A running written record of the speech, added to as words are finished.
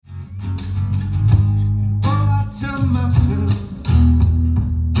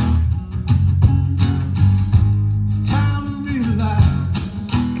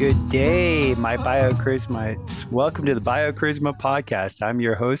day, my Biocharismites. Welcome to the Biocharisma podcast. I'm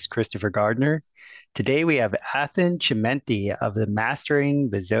your host, Christopher Gardner. Today we have Athen Chimenti of the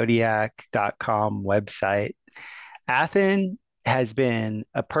masteringthezodiac.com website. Athen has been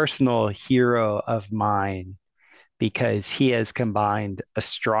a personal hero of mine because he has combined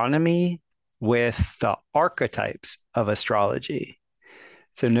astronomy with the archetypes of astrology.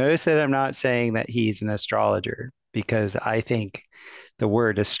 So notice that I'm not saying that he's an astrologer because I think the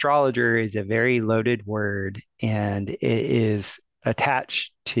word astrologer is a very loaded word and it is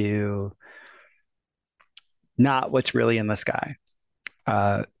attached to not what's really in the sky.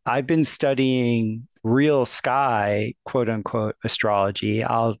 I've been studying real sky, quote unquote, astrology.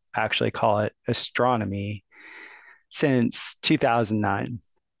 I'll actually call it astronomy since 2009.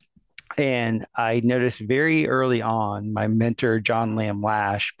 And I noticed very early on, my mentor, John Lamb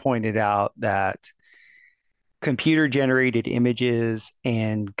Lash, pointed out that computer generated images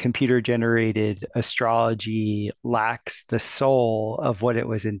and computer generated astrology lacks the soul of what it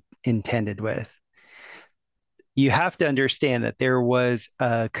was intended with. You have to understand that there was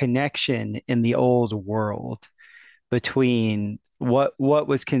a connection in the old world between what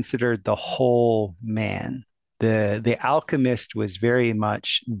was considered the whole man. The alchemist was very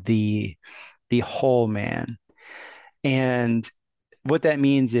much the whole man. And what that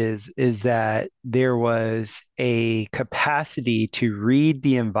means is that there was a capacity to read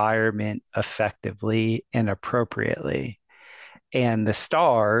the environment effectively and appropriately. And the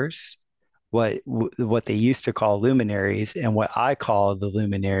stars, what they used to call luminaries and what I call the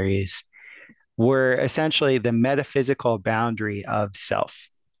luminaries, were essentially the metaphysical boundary of self.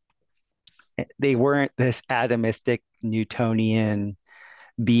 They weren't this atomistic Newtonian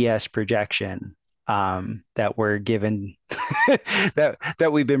BS projection that we're given that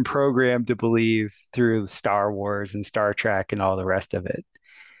we've been programmed to believe through Star Wars and Star Trek and all the rest of it.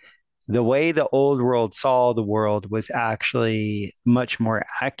 The way the old world saw the world was actually much more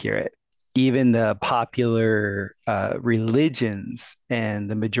accurate. Even the popular religions and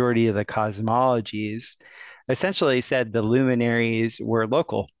the majority of the cosmologies essentially said the luminaries were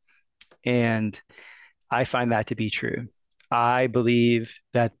local. And I find that to be true. I believe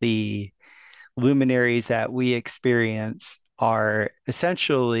that the luminaries that we experience are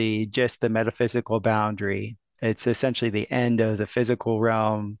essentially just the metaphysical boundary. It's essentially the end of the physical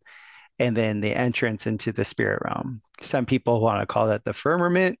realm and then the entrance into the spirit realm. Some people want to call that the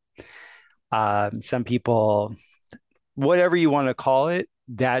firmament. Some people, whatever you want to call it,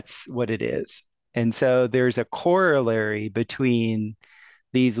 that's what it is. And so there's a corollary between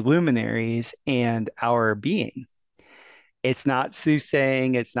these luminaries and our being. It's not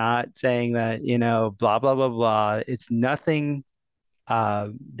soothsaying. It's not saying that, blah, blah, blah, blah. It's nothing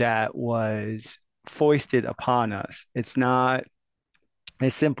that was foisted upon us. It's not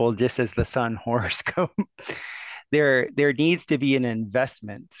as simple just as the sun horoscope. There needs to be an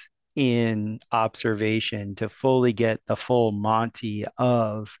investment in observation to fully get the full Monty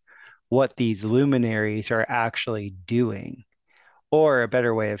of what these luminaries are actually doing, or a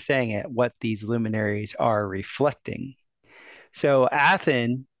better way of saying it, what these luminaries are reflecting. So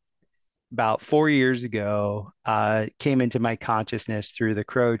Athen, about 4 years ago, came into my consciousness through the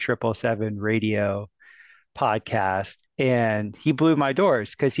Crow 777 radio podcast, and he blew my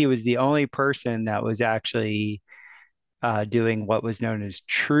doors because he was the only person that was actually doing what was known as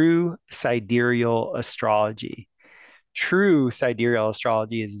true sidereal astrology. True sidereal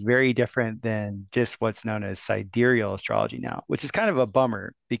astrology is very different than just what's known as sidereal astrology now, which is kind of a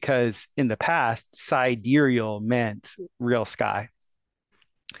bummer because in the past, sidereal meant real sky.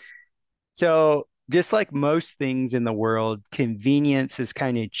 So, just like most things in the world, convenience has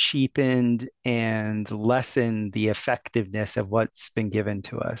kind of cheapened and lessened the effectiveness of what's been given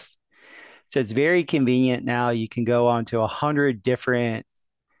to us. So, it's very convenient now. You can go onto 100 different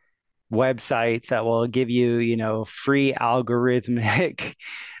websites that will give you, free algorithmic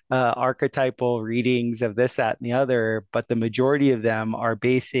archetypal readings of this, that, and the other. But the majority of them are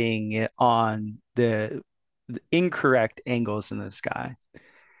basing it on the incorrect angles in the sky.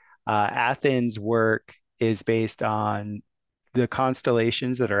 Athens' work is based on the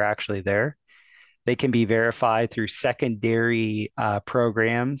constellations that are actually there. They can be verified through secondary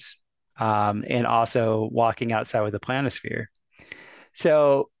programs and also walking outside with the planisphere.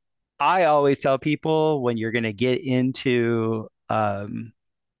 So I always tell people when you're going to get into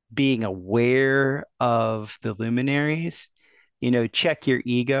being aware of the luminaries, check your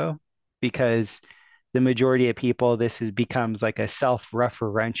ego because the majority of people, becomes like a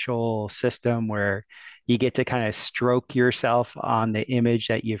self-referential system where you get to kind of stroke yourself on the image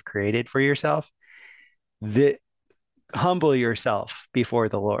that you've created for yourself. The humble yourself before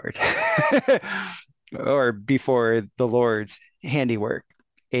the Lord or before the Lord's handiwork,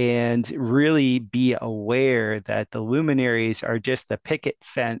 and really be aware that the luminaries are just the picket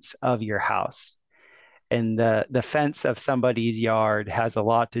fence of your house. And the fence of somebody's yard has a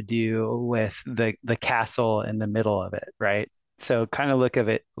lot to do with the castle in the middle of it, right? So kind of look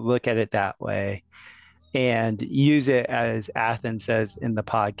at it that way, and use it, as Athen says in the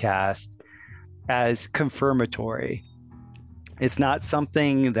podcast, as confirmatory. It's not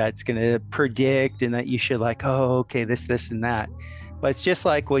something that's going to predict and that you should like, oh, okay, this, and that. But it's just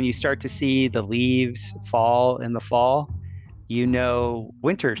like when you start to see the leaves fall in the fall, you know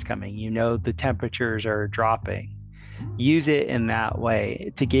winter's coming, you know the temperatures are dropping. Use it in that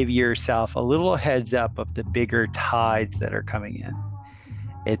way to give yourself a little heads up of the bigger tides that are coming in.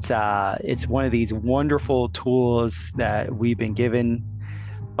 It's one of these wonderful tools that we've been given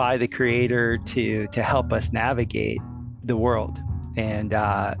by the creator to help us navigate the world. And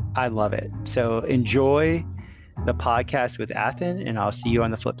I love it. So enjoy the podcast with Athen, and I'll see you on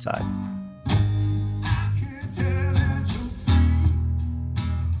the flip side.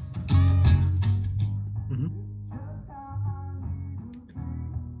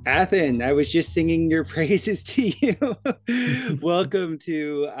 Athen, I was just singing your praises to you. Welcome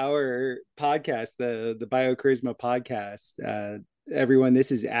to our podcast, the Biocharisma podcast. Everyone,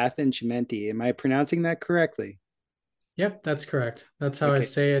 this is Athen Chimenti. Am I pronouncing that correctly? Yep, that's correct. That's how I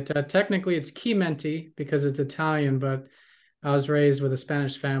say it. Technically, it's Chimenti because it's Italian, but I was raised with a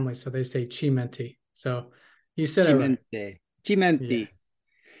Spanish family, so they say Chimenti. So you said it right. Chimenti. Chimenti. Yeah.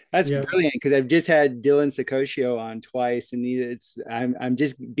 That's Yep. brilliant, because I've just had Dylan Secosio on twice, and I'm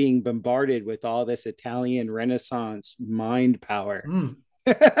just being bombarded with all this Italian Renaissance mind power.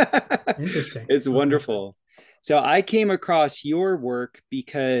 Interesting. It's Okay. wonderful. So I came across your work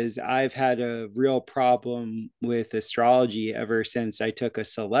because I've had a real problem with astrology ever since I took a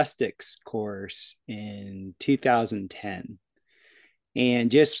Celestics course in 2010.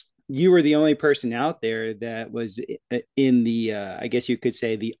 And just you were the only person out there that was in the I guess you could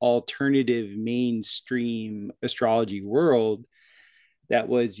say the alternative mainstream astrology world that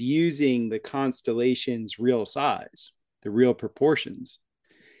was using the constellations real size, the real proportions.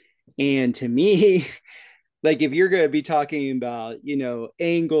 And to me, like if you're going to be talking about,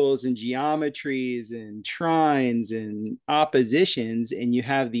 angles and geometries and trines and oppositions, and you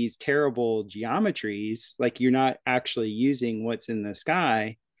have these terrible geometries, like you're not actually using what's in the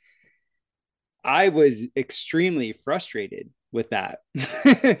sky, I was extremely frustrated with that.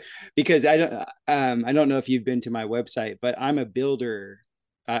 Because I don't know if you've been to my website, but I'm a builder.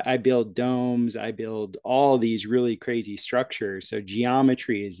 I build domes, I build all these really crazy structures, so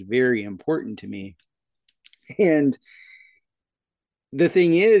geometry is very important to me. And the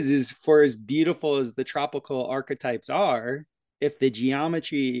thing is for as beautiful as the tropical archetypes are, if the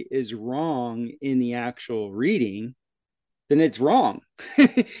geometry is wrong in the actual reading, then it's wrong.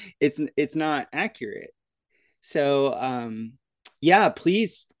 It's not accurate. So yeah,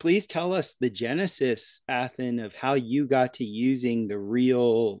 please tell us the genesis, Athen, of how you got to using the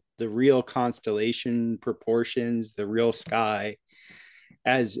real constellation proportions, the real sky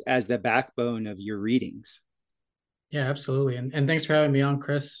as the backbone of your readings. Yeah, absolutely. And thanks for having me on,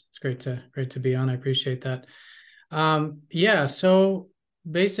 Chris. It's great to be on. I appreciate that. Yeah, so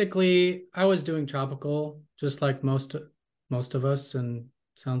basically I was doing tropical just like most of us, and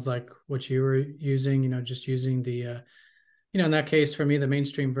sounds like what you were using, just using the in that case for me the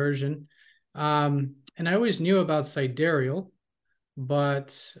mainstream version. And I always knew about sidereal,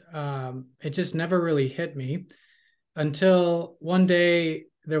 but it just never really hit me until one day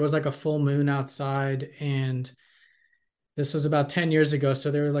there was like a full moon outside, and this was about 10 years ago.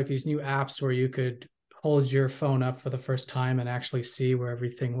 So there were like these new apps where you could hold your phone up for the first time and actually see where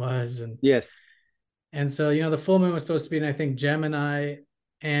everything was. Yes. And so, the full moon was supposed to be in, I think, Gemini.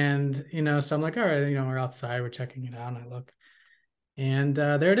 And, so I'm like, all right, we're outside, we're checking it out. And I look, and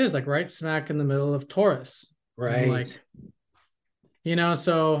there it is, like right smack in the middle of Taurus. And I'm Right. like,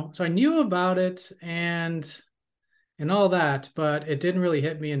 so I knew about it and all that, but it didn't really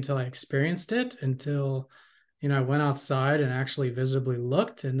hit me until I experienced it, until, I went outside and actually visibly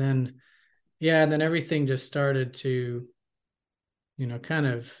looked. And then, yeah, and then everything just started to, kind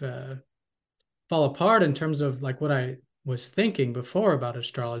of fall apart in terms of like what I was thinking before about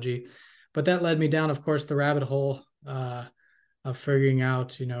astrology. But that led me down, of course, the rabbit hole of figuring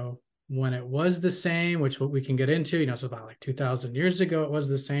out, when it was the same, which what we can get into, so about like 2000 years ago, it was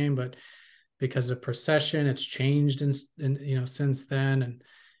the same, but because of precession, it's changed since then,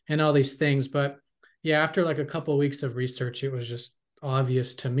 and all these things. But yeah, after like a couple of weeks of research, it was just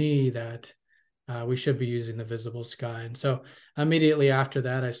obvious to me that we should be using the visible sky. And so immediately after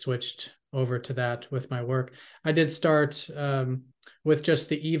that, I switched over to that with my work. I did start with just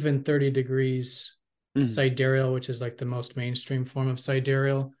the even 30 degrees Mm-hmm. sidereal, which is like the most mainstream form of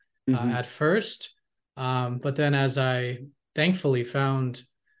sidereal Mm-hmm. at first. But then as I thankfully found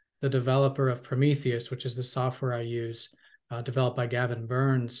the developer of Prometheus, which is the software I use, developed by Gavin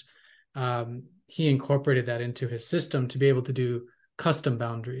Burns, he incorporated that into his system to be able to do custom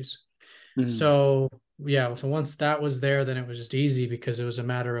boundaries. Mm-hmm. So yeah, so once that was there, then it was just easy because it was a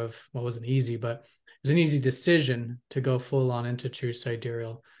matter of, well, it wasn't easy, but it was an easy decision to go full on into true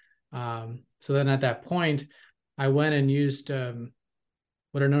sidereal. So then at that point, I went and used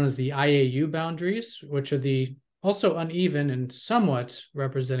what are known as the IAU boundaries, which are the also uneven and somewhat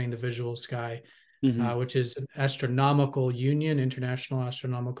representing the visual sky, Mm-hmm. which is an astronomical union, international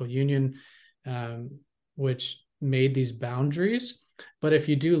astronomical union, which made these boundaries. But if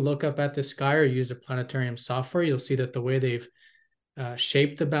you do look up at the sky or use a planetarium software, you'll see that the way they've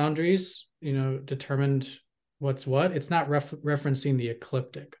shaped the boundaries, determined what's what. It's not referencing the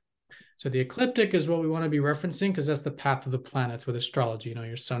ecliptic. So the ecliptic is what we want to be referencing because that's the path of the planets with astrology,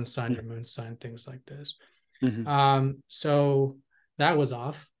 your sun sign, your moon sign, things like this. Mm-hmm. So that was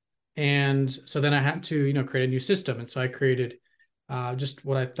off. And so then I had to, create a new system. And so I created just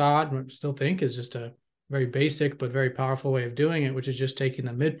what I thought and still think is just a very basic but very powerful way of doing it, which is just taking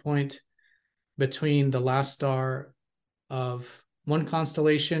the midpoint between the last star of one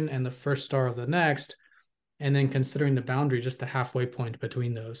constellation and the first star of the next, and then considering the boundary, just the halfway point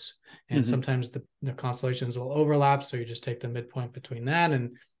between those. And Mm-hmm. sometimes the constellations will overlap. So you just take the midpoint between that.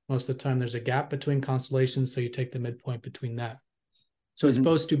 And most of the time there's a gap between constellations. So you take the midpoint between that. So it's Mm-hmm.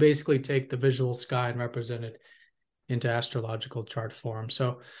 supposed to basically take the visual sky and represent it into astrological chart form.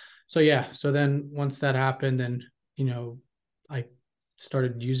 So yeah. So then once that happened, then, I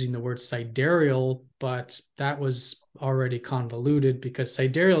started using the word sidereal, but that was already convoluted because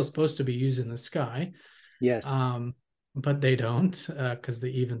sidereal is supposed to be used in the sky, Yes. um, but they don't because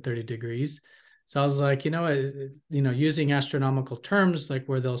the even 30 degrees. So I was like, using astronomical terms, like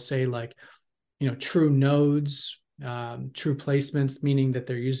where they'll say like, true nodes, true placements, meaning that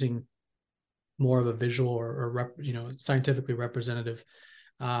they're using more of a visual or scientifically representative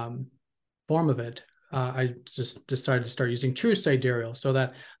um, form of it. I just decided to start using true sidereal so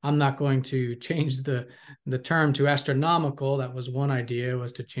that I'm not going to change the term to astronomical. That was one idea,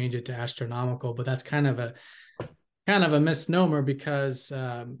 was to change it to astronomical, but that's kind of a misnomer because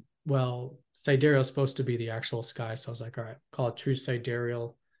well, sidereal is supposed to be the actual sky. So I was like, all right, call it true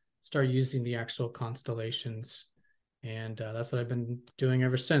sidereal, start using the actual constellations. And that's what I've been doing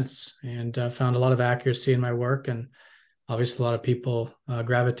ever since, and found a lot of accuracy in my work, and obviously a lot of people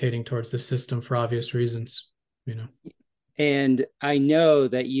gravitating towards the system for obvious reasons. And I know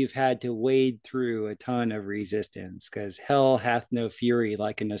that you've had to wade through a ton of resistance because hell hath no fury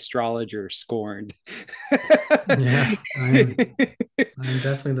like an astrologer scorned. Yeah, I am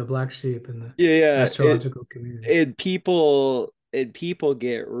definitely the black sheep in the Yeah, astrological community. and people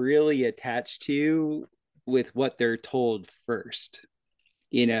get really attached to with what they're told first.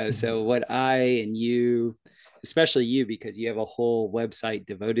 Mhm. So what I and you, especially you, because you have a whole website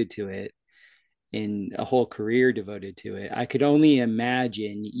devoted to it and a whole career devoted to it, I could only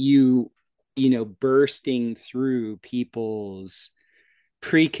imagine bursting through people's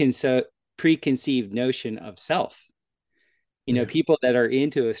preconceived notion of self. Yeah, People that are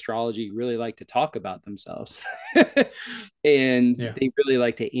into astrology really like to talk about themselves and yeah, they really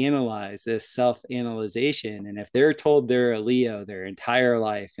like to analyze this self-analyzation. And if they're told they're a Leo their entire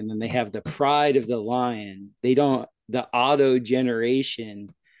life, and then they have the pride of the lion, they don't, the auto generation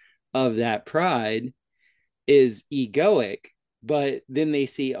of that pride is egoic. But then they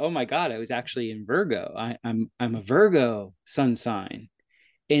see, oh my God, I was actually in Virgo. I'm a Virgo sun sign.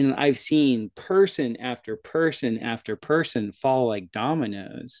 And I've seen person after person after person fall like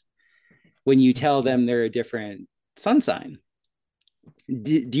dominoes when you tell them they're a different sun sign.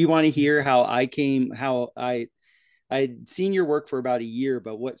 Do you want to hear how I'd seen your work for about a year,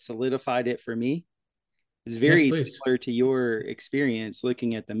 but what solidified it for me is yes, very please. similar to your experience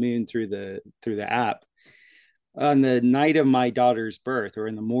looking at the moon through the app. On the night of my daughter's birth, or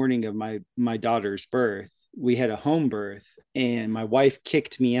in the morning of my daughter's birth, we had a home birth, and my wife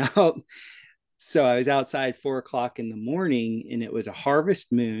kicked me out. So I was outside 4 o'clock in the morning, and it was a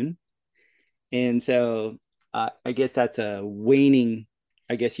harvest moon. And so I guess that's a waning,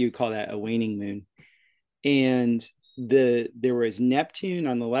 I guess you would call that a waning moon. And there was Neptune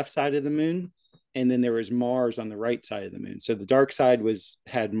on the left side of the moon, and then there was Mars on the right side of the moon. So the dark side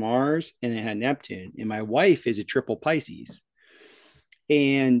had Mars and it had Neptune. And my wife is a triple Pisces.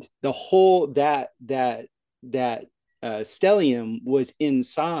 and the whole that stellium was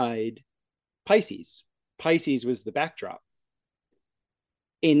inside Pisces. Pisces was the backdrop,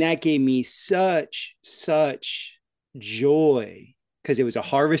 and that gave me such joy because it was a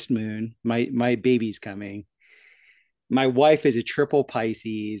harvest moon. My baby's coming. My wife is a triple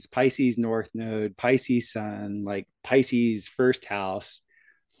Pisces, Pisces North Node, Pisces Sun, like Pisces first house.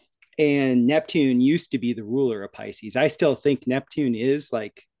 And Neptune used to be the ruler of Pisces. I still think Neptune is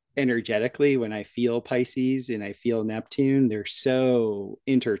like energetically, when I feel Pisces and I feel Neptune, they're so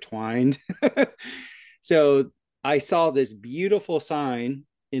intertwined. So I saw this beautiful sign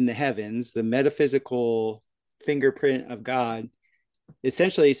in the heavens, the metaphysical fingerprint of God,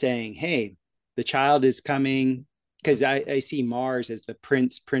 essentially saying, hey, the child is coming. Because I see Mars as the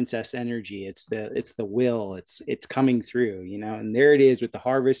princess energy. It's the will. It's coming through, and there it is with the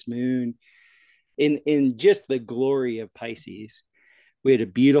harvest moon in just the glory of Pisces. We had a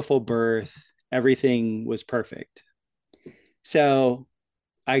beautiful birth. Everything was perfect. So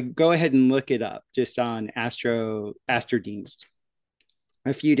I go ahead and look it up just on Astrodienst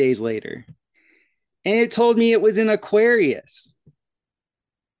a few days later. And it told me it was in Aquarius.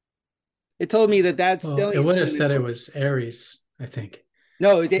 It told me that Well, it stellium would was have in said it Aquarius. was Aries, I think.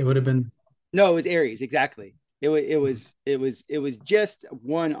 No, it was It would have been, no, it was Aries, exactly. It was just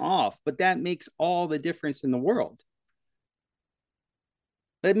one off, but that makes all the difference in the world.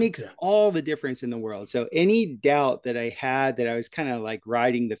 That makes yeah. all the difference in the world. So any doubt that I had, that I was kind of like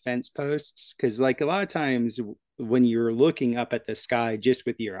riding the fence posts, because like a lot of times when you're looking up at the sky just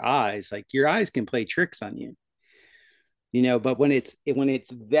with your eyes, like your eyes can play tricks on you, but when it's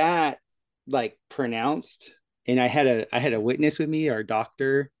that like pronounced. And I had a witness with me, our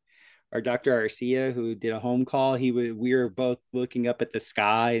Dr. Arcia, who did a home call. We were both looking up at the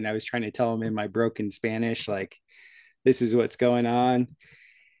sky, and I was trying to tell him in my broken Spanish, like, this is what's going on.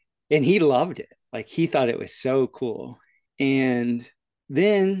 And he loved it. Like, he thought it was so cool. And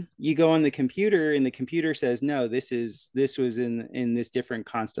then you go on the computer, and the computer says, no, this was in this different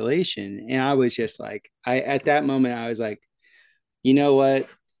constellation. And I was just like, at that moment, I was like, you know what?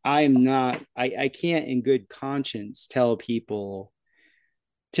 I can't in good conscience tell people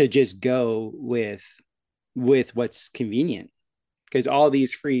to just go with what's convenient, because all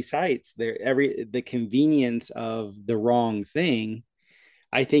these free sites, the convenience of the wrong thing,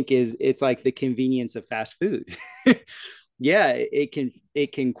 I think it's like the convenience of fast food. Yeah, it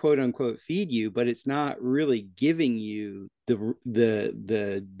can quote unquote feed you, but it's not really giving you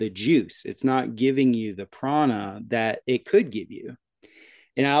the juice. It's not giving you the prana that it could give you.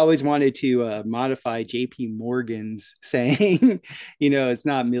 And I always wanted to modify JP Morgan's saying, it's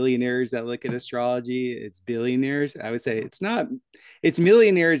not millionaires that look at astrology, it's billionaires. I would say it's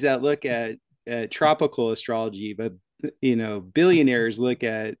millionaires that look at tropical astrology, but billionaires look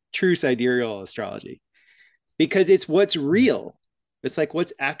at true sidereal astrology, because it's what's real. It's like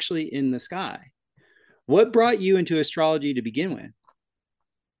what's actually in the sky. What brought you into astrology to begin with?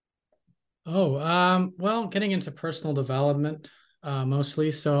 Oh, well, getting into personal development,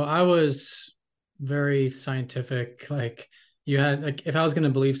 mostly. So I was very scientific. Like if I was going to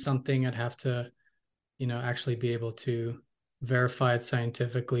believe something, I'd have to, actually be able to verify it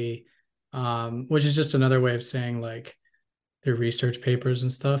scientifically, which is just another way of saying like through research papers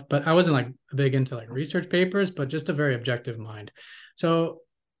and stuff. But I wasn't like big into like research papers, but just a very objective mind. So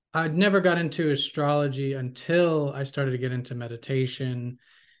I never got into astrology until I started to get into meditation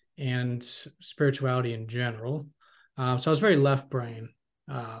and spirituality in general. So I was very left brain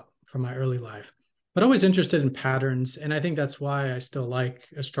from my early life, but always interested in patterns. And I think that's why I still like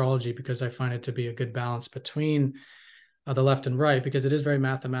astrology, because I find it to be a good balance between the left and right, because it is very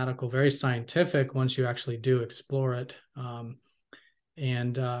mathematical, very scientific once you actually do explore it,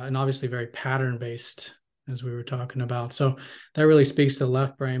 and obviously very pattern based, as we were talking about. So that really speaks to the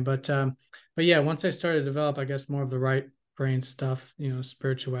left brain. But yeah, once I started to develop, I guess, more of the right brain stuff,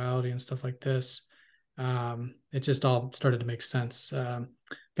 spirituality and stuff like this, it just all started to make sense.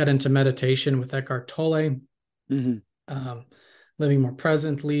 Got into meditation with Eckhart Tolle, Mm-hmm. um, living more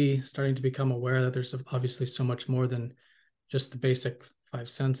presently, starting to become aware that there's obviously so much more than just the basic five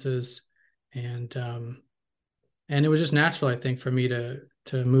senses, and it was just natural, I think, for me to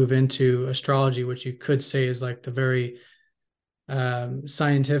move into astrology, which you could say is like the very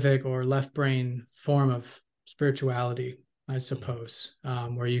scientific or left brain form of spirituality, I suppose,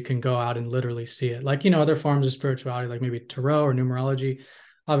 where you can go out and literally see it. Like, other forms of spirituality, like maybe tarot or numerology,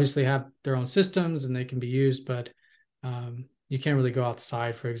 obviously have their own systems and they can be used, but you can't really go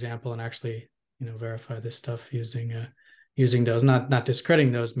outside, for example, and actually, verify this stuff using those, not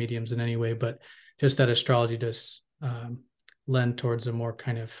discrediting those mediums in any way, but just that astrology does lend towards a more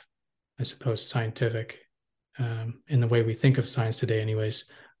kind of, I suppose, scientific, in the way we think of science today anyways,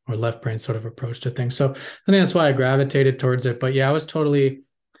 or left brain sort of approach to things. So I think that's why I gravitated towards it. But yeah, I was totally,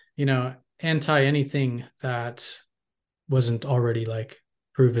 anti anything that wasn't already like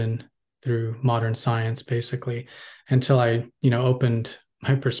proven through modern science, basically, until I, opened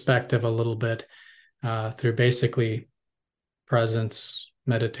my perspective a little bit, through basically presence,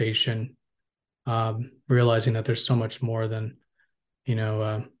 meditation, realizing that there's so much more than,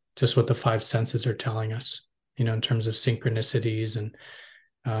 just what the five senses are telling us, in terms of synchronicities and,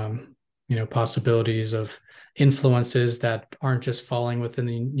 possibilities of influences that aren't just falling within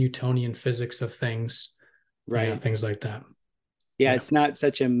the Newtonian physics of things, Right. things like that. Yeah, Yeah. it's not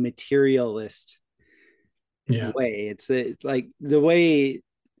such a materialist Yeah. way. It's like the way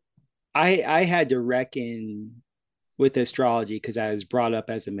I had to reckon with astrology because I was brought up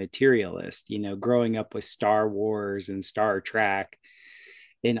as a materialist, growing up with Star Wars and Star Trek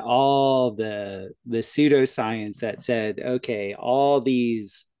and all the pseudoscience that said, okay, all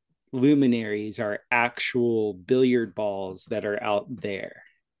these luminaries are actual billiard balls that are out there.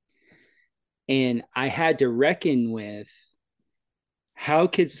 And I had to reckon with how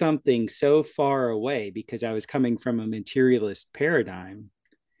could something so far away, because I was coming from a materialist paradigm,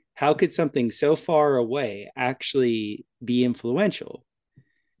 how could something so far away actually be influential?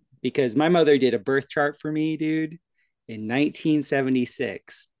 Because my mother did a birth chart for me, dude, in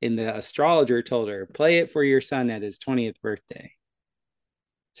 1976. And the astrologer told her, play it for your son at his 20th birthday.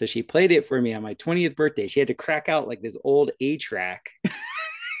 So she played it for me on my 20th birthday. She had to crack out like this old A track,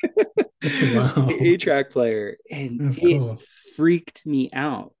 Wow. A track player. And That's it cool. freaked me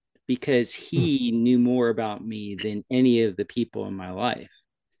out because Hmm. he knew more about me than any of the people in my life.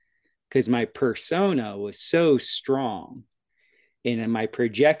 Because my persona was so strong and in my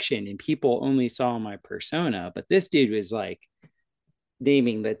projection, and people only saw my persona. But this dude was like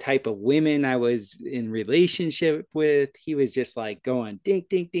naming the type of women I was in relationship with. He was just like going dink,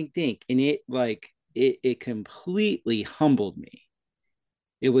 dink, dink, dink. And it completely humbled me.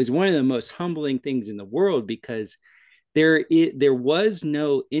 It was one of the most humbling things in the world because there was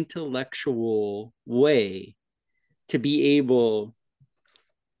no intellectual way to be able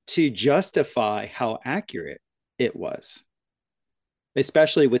to justify how accurate it was,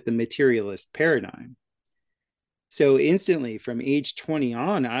 especially with the materialist paradigm. So instantly from age 20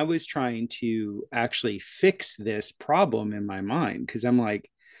 on, I was trying to actually fix this problem in my mind because I'm like,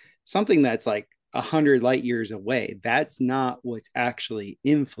 something that's like 100 light years away, that's not what's actually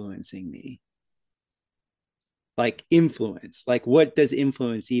influencing me. Like influence, like what does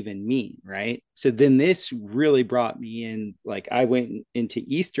influence even mean? Right. So then this really brought me in, like I went into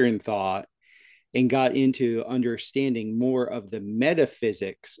Eastern thought and got into understanding more of the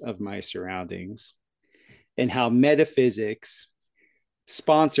metaphysics of my surroundings and how metaphysics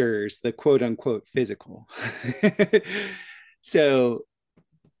sponsors the quote unquote physical. So,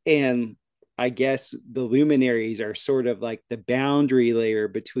 and I guess the luminaries are sort of like the boundary layer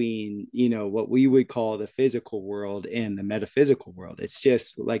between, what we would call the physical world and the metaphysical world. It's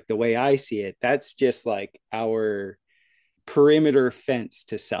just like the way I see it, that's just like our perimeter fence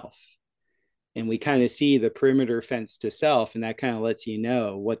to self. And we kind of see the perimeter fence to self, and that kind of lets you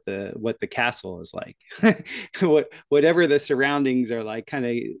know what the castle is like. Whatever the surroundings are like kind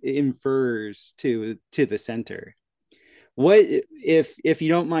of infers to the center. What, if you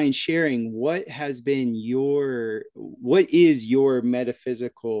don't mind sharing, what is your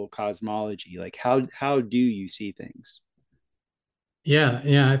metaphysical cosmology? Like how do you see things? Yeah,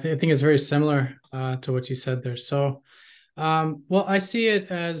 yeah, I think it's very similar, to what you said there. So, well, I see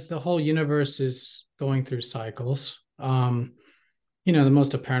it as the whole universe is going through cycles. The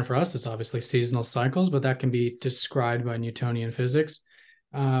most apparent for us is obviously seasonal cycles, but that can be described by Newtonian physics.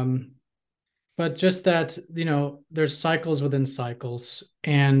 Um, but just that, there's cycles within cycles,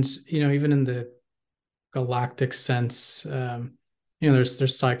 and even in the galactic sense,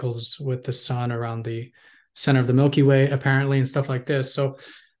 there's cycles with the sun around the center of the Milky Way, apparently, and stuff like this. So,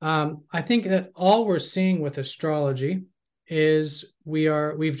 I think that all we're seeing with astrology is we've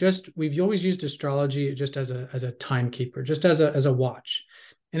always used astrology just as a timekeeper, just as a watch,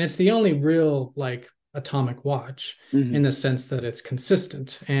 and it's the only real like atomic watch in Mm-hmm. the sense that it's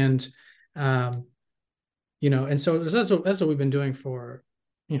consistent. And um, and so that's what we've been doing for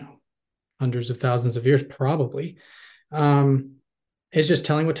you know hundreds of thousands of years, probably. Um, it's just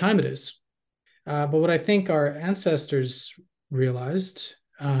telling what time it is. But what I think our ancestors realized,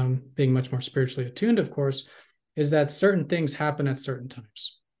 being much more spiritually attuned, of course, is that certain things happen at certain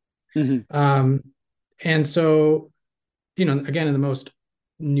times. Mm-hmm. Um, and so, again, in the most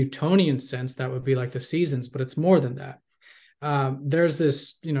Newtonian sense, that would be like the seasons, but it's more than that. there's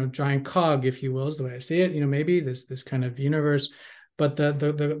this, giant cog, if you will, is the way I see it. Maybe this kind of universe, but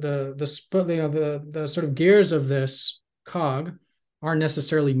the sort of gears of this cog aren't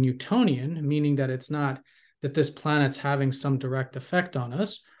necessarily Newtonian, meaning that it's not that this planet's having some direct effect on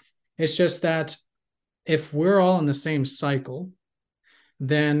us. It's just that if we're all in the same cycle,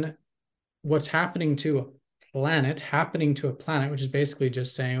 then what's happening to a planet, which is basically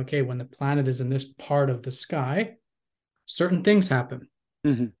just saying, okay, when the planet is in this part of the sky, certain things happen.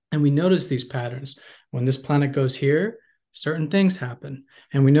 Mm-hmm. And we notice these patterns. When this planet goes here, certain things happen.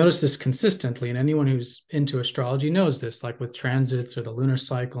 And we notice this consistently. And anyone who's into astrology knows this, like with transits or the lunar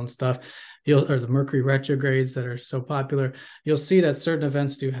cycle and stuff, or the Mercury retrogrades that are so popular, you'll see that certain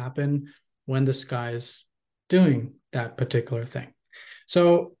events do happen when the sky is doing that particular thing.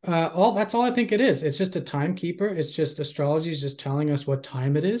 So all that's all I think it is. It's just a timekeeper. It's just astrology is just telling us what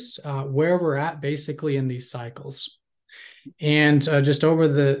time it is, where we're at basically in these cycles. And just over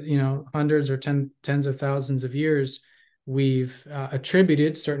the hundreds or tens of thousands of years, we've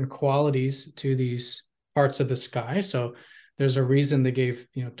attributed certain qualities to these parts of the sky. So there's a reason they gave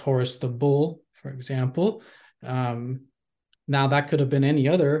Taurus the bull, for example. Now that could have been any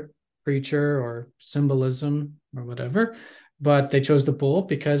other creature or symbolism or whatever, but they chose the bull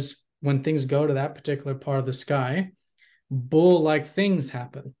because when things go to that particular part of the sky, bull-like things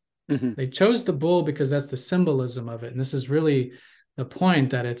happen. Mm-hmm. They chose the bull because that's the symbolism of it. And this is really the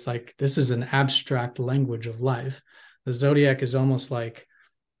point, that it's like this is an abstract language of life. The zodiac is almost like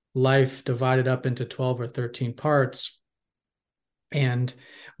life divided up into 12 or 13 parts. And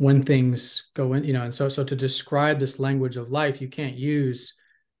when things go in, and so to describe this language of life, you can't use,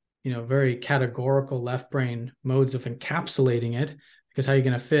 very categorical left brain modes of encapsulating it, because how are you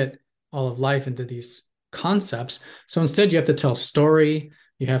going to fit all of life into these concepts? So instead, you have to tell story.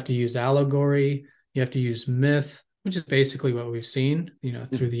 You have to use allegory. You have to use myth, which is basically what we've seen,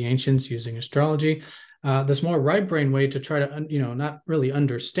 through the ancients using astrology. This more right brain way to try to, not really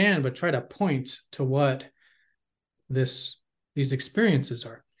understand, but try to point to what these experiences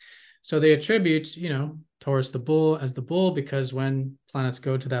are. So they attribute, Taurus the bull as the bull because when planets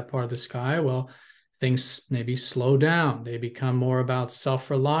go to that part of the sky, well, things maybe slow down. They become more about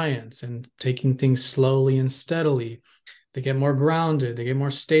self-reliance and taking things slowly and steadily. They get more grounded, they get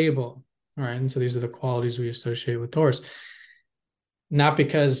more stable. All right. And so these are the qualities we associate with Taurus. Not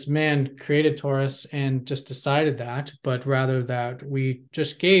because man created Taurus and just decided that, but rather that we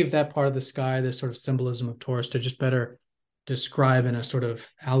just gave that part of the sky this sort of symbolism of Taurus to just better describe in a sort of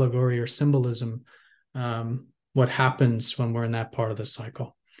allegory or symbolism what happens when we're in that part of the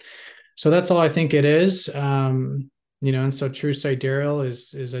cycle. So that's all I think it is. And so true sidereal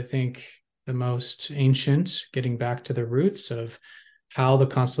is I think the most ancient, getting back to the roots of how the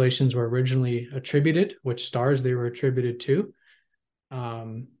constellations were originally attributed, which stars they were attributed to,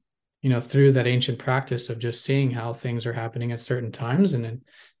 through that ancient practice of just seeing how things are happening at certain times. And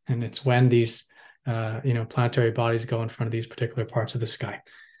it's when these, planetary bodies go in front of these particular parts of the sky.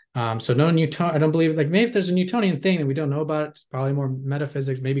 So no Newton, I don't believe, like maybe if there's a Newtonian thing that we don't know about, it's probably more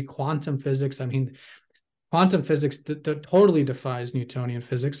metaphysics, maybe quantum physics. I mean, quantum physics totally defies Newtonian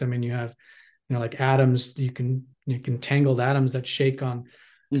physics. I mean, you have, like atoms, you can tangled atoms that shake on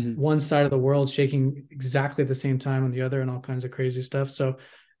one side of the world, shaking exactly at the same time on the other, and all kinds of crazy stuff. So,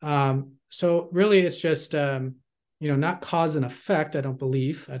 so really, it's just not cause and effect. I don't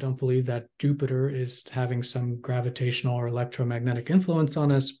believe that Jupiter is having some gravitational or electromagnetic influence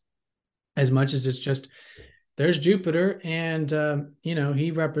on us, as much as it's just there's Jupiter, and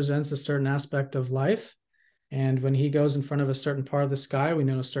he represents a certain aspect of life. And when he goes in front of a certain part of the sky, we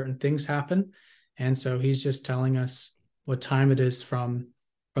know certain things happen. And so he's just telling us what time it is from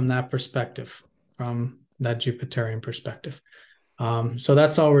that perspective, from that Jupiterian perspective. So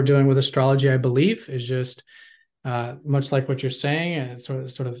that's all we're doing with astrology, I believe, is just much like what you're saying, and it's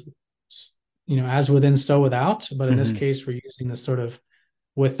sort of, as within, so without. But in this case, we're using this sort of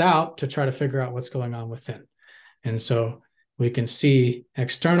without to try to figure out what's going on within. And so we can see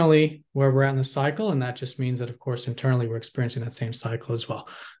externally where we're at in the cycle. And that just means that, of course, internally, we're experiencing that same cycle as well.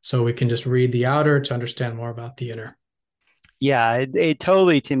 So we can just read the outer to understand more about the inner. Yeah, it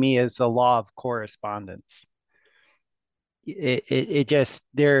totally to me is the law of correspondence. It just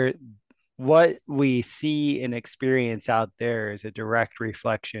there, what we see and experience out there is a direct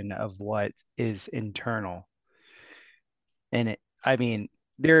reflection of what is internal. And I mean,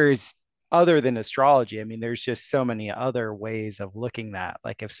 there's other than astrology, I mean, there's just so many other ways of looking at,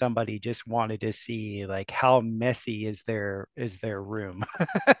 like if somebody just wanted to see like how messy is their room.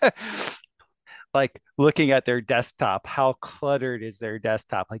 like looking at their desktop, how cluttered is their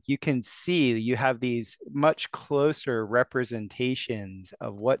desktop? Like you can see you have these much closer representations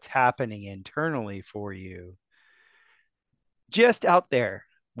of what's happening internally for you just out there,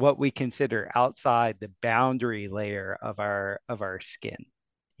 what we consider outside the boundary layer of our skin,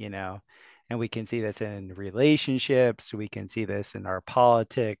 you know. And we can see this in relationships, we can see this in our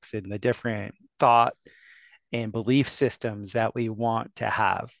politics, in the different thought and belief systems that we want to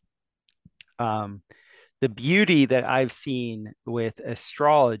have. um, the beauty that I've seen with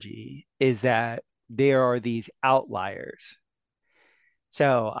astrology is that there are these outliers.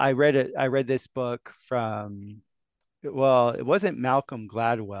 So I read this book from, well, it wasn't Malcolm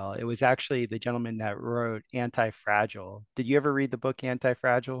Gladwell. It was actually the gentleman that wrote Anti-Fragile. Did you ever read the book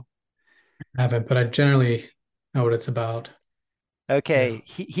Anti-Fragile? I haven't, but I generally know what it's about. Yeah. Okay,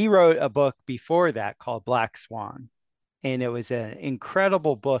 he wrote a book before that called Black Swan. And it was an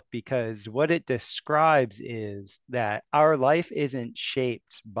incredible book because what it describes is that our life isn't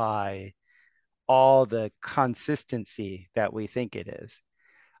shaped by all the consistency that we think it is.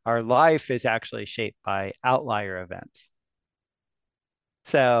 Our life is actually shaped by outlier events.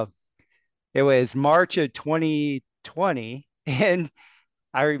 So it was March of 2020, and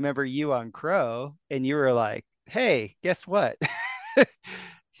I remember you on Crow, and you were like, "Hey, guess what?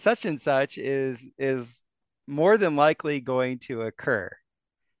 Such and such is more than likely going to occur."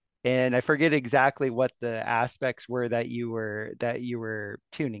 And I forget exactly what the aspects were that you were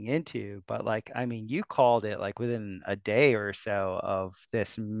tuning into, but like I mean, you called it like within a day or so of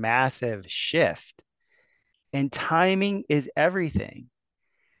this massive shift. And timing is everything.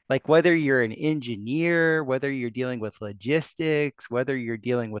 Like whether you're an engineer, whether you're dealing with logistics, whether you're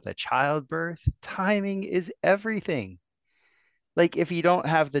dealing with a childbirth, timing is everything. Like if you don't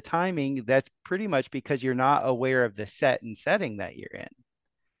have the timing, that's pretty much because you're not aware of the set and setting that you're in.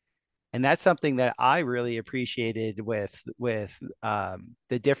 And that's something that I really appreciated with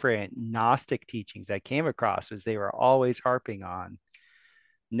the different Gnostic teachings I came across, is they were always harping on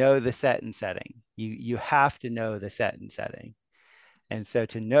know the set and setting. You have to know the set and setting. And so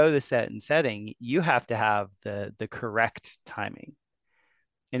to know the set and setting, you have to have the correct timing.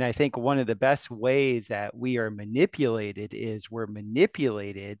 And I think one of the best ways that we are manipulated is we're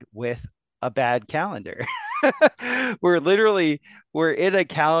manipulated with a bad calendar. we're literally we're in a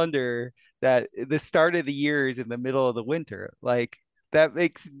calendar that the start of the year is in the middle of the winter. Like that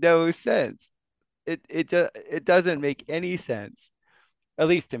makes no sense. It doesn't make any sense, at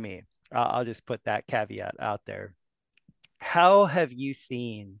least to me. I'll just put that caveat out there. How have you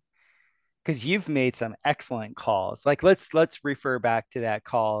seen, because you've made some excellent calls. Like let's refer back to that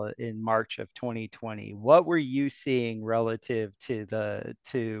call in March of 2020. What were you seeing relative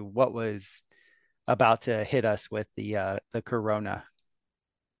to what was about to hit us with the corona?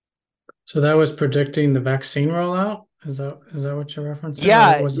 So that was predicting the vaccine rollout. Is that what you're referencing,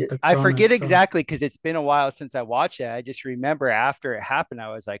 or Yeah, was it the I corona forget itself? exactly because it's been a while since I watched it. I just remember after it happened, I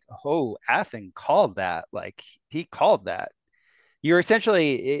was like, "Oh, Athen called that. Like he called that." You're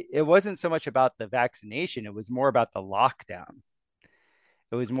essentially it wasn't so much about the vaccination, it was more about the lockdown.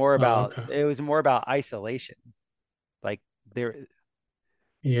 Oh, okay. It was more about isolation. Like there.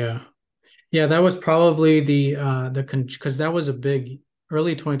 Yeah. Yeah, that was probably the because that was a big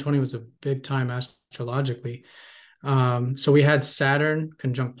early 2020 was a big time astrologically. So we had Saturn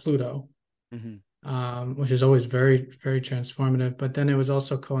conjunct Pluto, Mhm, which is always very, very transformative. But then it was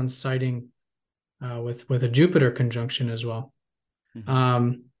also coinciding with a Jupiter conjunction as well. mhm,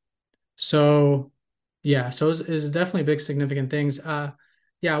 Um, so yeah, so it was definitely big significant things.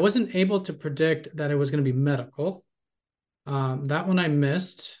 Yeah, I wasn't able to predict that it was going to be medical. That one I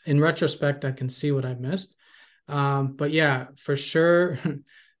missed. In retrospect, I can see what I missed. But yeah, for sure,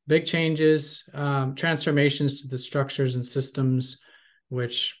 big changes, transformations to the structures and systems,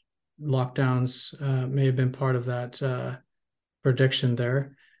 which lockdowns may have been part of that prediction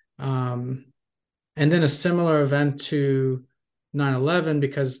there. Um, and then a similar event to 9/11,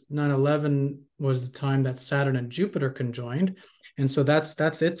 because 9/11 was the time that Saturn and Jupiter conjoined. And so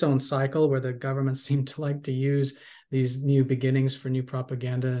that's its own cycle where the government seemed to like to use these new beginnings for new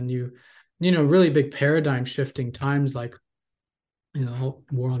propaganda and new, really big paradigm shifting times, like,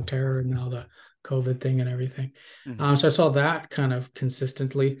 war on terror and now the COVID thing and everything. mhm. So I saw that kind of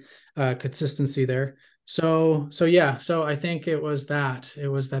consistency there. So yeah, so I think it was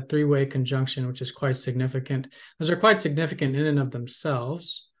that three-way conjunction, which is quite significant. Those are quite significant in and of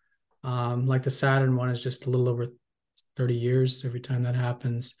themselves. Like the Saturn one is just a little over 30 years every time that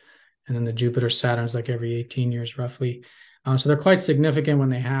happens. And then the Jupiter Saturn is like every 18 years roughly. So they're quite significant when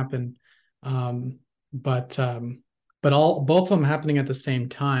they happen. Um, but both of them happening at the same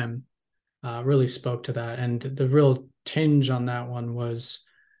time. really spoke to that. And the real tinge on that one was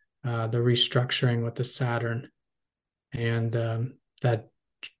the restructuring with the Saturn and that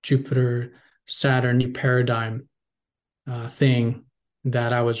Jupiter Saturn paradigm thing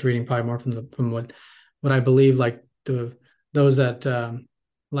that I was reading, probably more from what I believe, like those that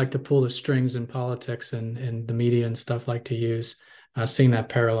like to pull the strings in politics and the media and stuff like to use. Seeing that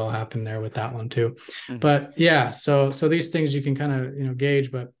parallel happen there with that one too. Mm-hmm. But yeah, so these things you can kind of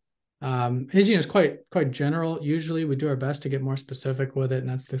gauge, but it's quite general. Usually we do our best to get more specific with it, and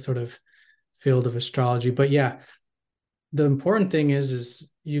that's the sort of field of astrology. But yeah, the important thing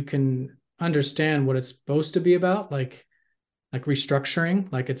is you can understand what it's supposed to be about, like restructuring,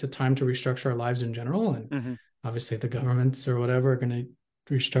 like it's a time to restructure our lives in general. And Mm-hmm. obviously the governments or whatever are going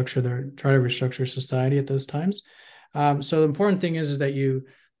to try to restructure society at those times. So the important thing is that you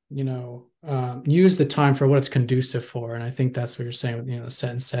use the time for what it's conducive for. And I think that's what you're saying with,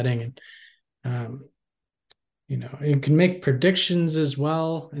 set and setting. And, it can make predictions as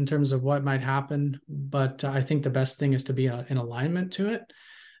well in terms of what might happen. But I think the best thing is to be in alignment to it.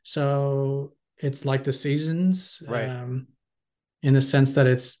 So it's like the seasons. Right. In the sense that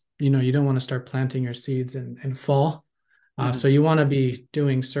it's, you don't want to start planting your seeds in fall. Mm-hmm. So you want to be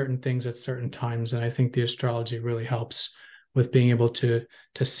doing certain things at certain times. And I think the astrology really helps with being able to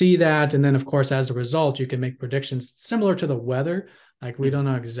see that. And then, of course, as a result, you can make predictions similar to the weather. Like we don't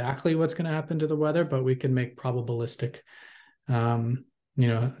know exactly what's going to happen to the weather, but we can make probabilistic,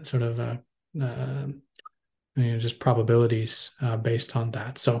 sort of, just probabilities based on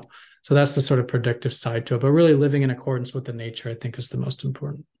that. So that's the sort of predictive side to it. But really living in accordance with the nature, I think, is the most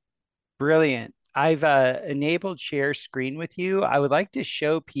important. Brilliant. I've enabled share screen with you. I would like to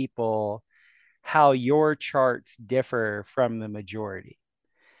show people how your charts differ from the majority.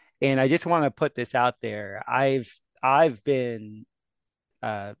 And I just want to put this out there. I've been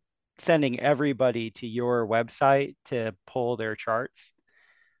uh, sending everybody to your website to pull their charts.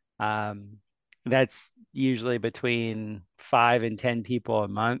 Um, that's usually between 5 and 10 people a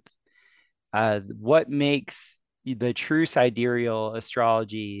month. What makes the true sidereal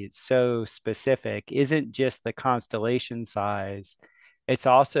astrology so specific isn't just the constellation size, it's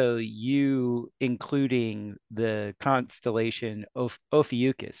also you including the constellation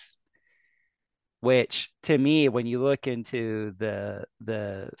Ophiuchus, which to me, when you look into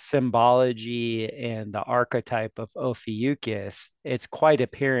the symbology and the archetype of Ophiuchus, it's quite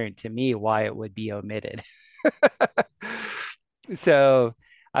apparent to me why it would be omitted. So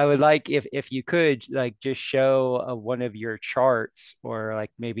I would like if you could like just show one of your charts or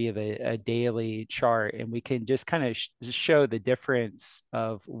like maybe a daily chart, and we can just kind of show the difference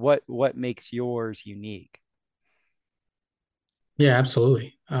of what makes yours unique. Yeah,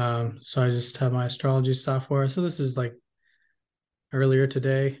 absolutely. So I just have my astrology software. So this is like earlier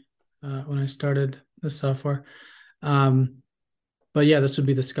today when I started the software. But yeah, this would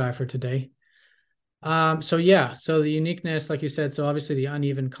be the sky for today. So yeah, so the uniqueness, like you said, so obviously the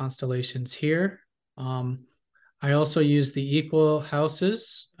uneven constellations here. I also use the equal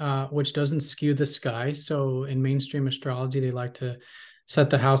houses, which doesn't skew the sky. So in mainstream astrology, they like to set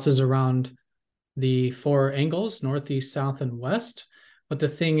the houses around the four angles, northeast, south, and west. But the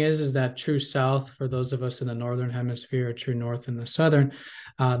thing is that true south, for those of us in the northern hemisphere, true north in the southern,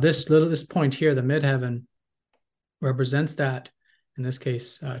 this point here, the midheaven, represents that. In this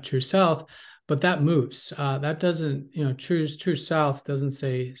case, true south, but that moves. That doesn't, true south doesn't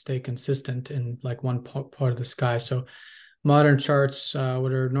stay consistent in like one part of the sky. So modern charts,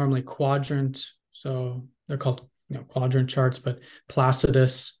 what are normally quadrant, so they're called quadrant charts, but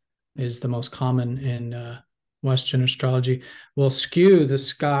Placidus is the most common in Western astrology. Will skew the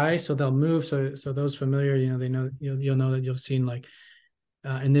sky, so they'll move. So those familiar, they know you'll know that you've seen like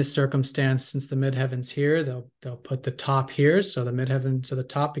in this circumstance, since the midheaven's here, they'll put the top here, so the midheaven, so the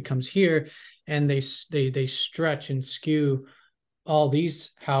top becomes here, and they stretch and skew all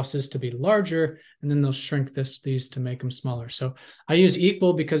these houses to be larger, and then they'll shrink these to make them smaller. So I use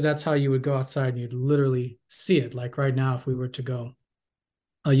equal because that's how you would go outside and you'd literally see it. Like right now, if we were to go,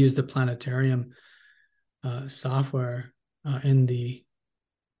 I'll use the planetarium software in the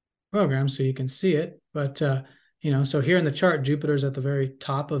program so you can see it. But so here in the chart, Jupiter's at the very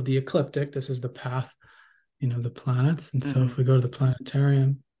top of the ecliptic. This is the path, the planets. And so if we go to the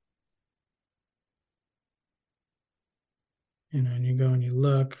planetarium, and you go and you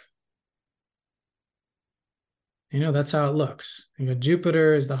look, that's how it looks. You got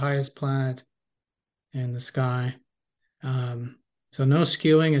Jupiter is the highest planet in the sky. So no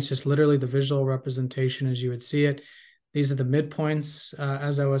skewing. It's just literally the visual representation as you would see it. These are the midpoints,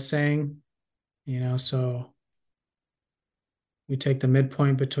 as I was saying, so we take the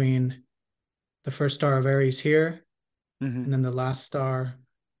midpoint between the first star of Aries here, Hmm. and then the last star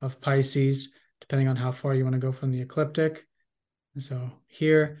of Pisces, depending on how far you want to go from the ecliptic. And so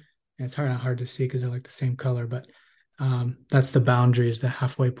here, and it's not hard to see because they're like the same color, but that's the boundary, is the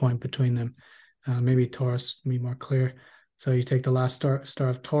halfway point between them. Maybe Taurus be more clear. So you take the last star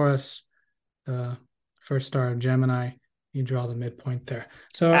of Taurus, the first star of Gemini, you draw the midpoint there.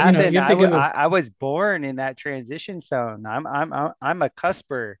 So Athen, you have to give a. I was born in that transition zone. I'm a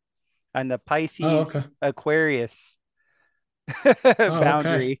cusper on the Oh, okay. Pisces Aquarius Oh, okay.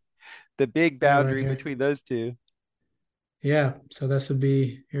 boundary, the big Yeah, right boundary here. between those two. Yeah, so this would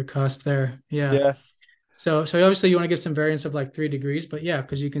be your cusp there. Yeah. Yeah, So obviously you want to give some variance of like 3 degrees, but yeah,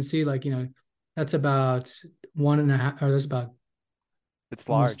 because you can see like, that's about 1.5, or that's about it's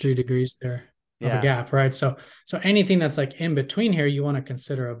almost large. 3 degrees there of a Yeah, gap, right? So anything that's like in between here, you want to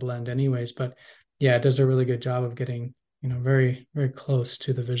consider a blend anyways. But yeah, it does a really good job of getting, very, very close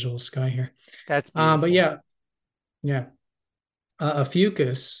to the visual sky here. that's But beautiful. yeah, yeah. A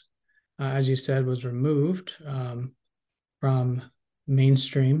fucus, as you said, was removed from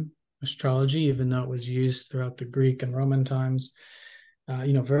mainstream astrology, even though it was used throughout the Greek and Roman times.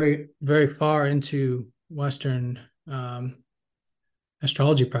 Very, very far into Western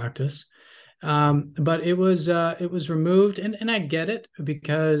astrology practice. But it was removed, and I get it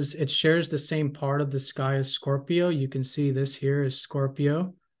because it shares the same part of the sky as Scorpio. You can see this here is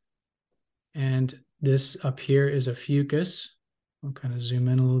Scorpio, and this up here is a fucus. I'll kind of zoom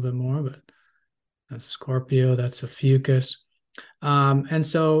in a little bit more, but that's Scorpio, that's a fucus. And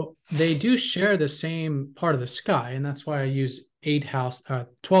so they do share the same part of the sky, and that's why I use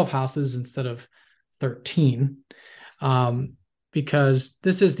 12 houses instead of 13, um, because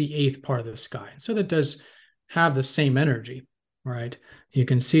this is the eighth part of the sky. So that does have the same energy, right? You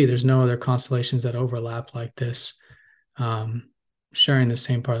can see there's no other constellations that overlap like this, um, sharing the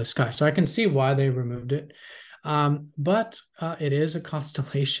same part of the sky. So I can see why they removed it. But it is a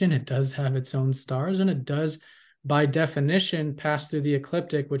constellation. It does have its own stars, and it does, by definition, pass through the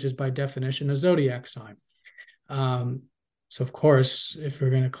ecliptic, which is by definition a zodiac sign. Um, so, of course, if we're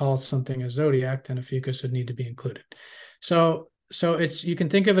going to call something a zodiac, then a fucus would need to be included. So it's, you can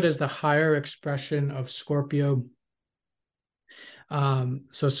think of it as the higher expression of Scorpio.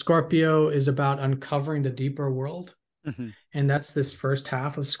 So Scorpio is about uncovering the deeper world, Hmm. and that's this first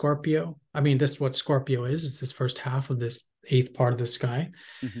half of Scorpio. I mean, this is what Scorpio is. It's this first half of this eighth part of the sky,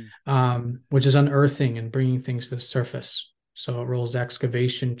 Hmm. which is unearthing and bringing things to the surface. So it rolls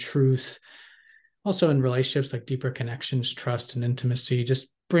excavation, truth, also in relationships like deeper connections, trust, and intimacy, just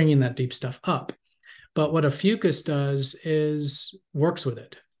bringing that deep stuff up. But what a fucus does is works with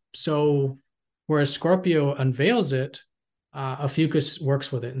it. So whereas Scorpio unveils it, a fucus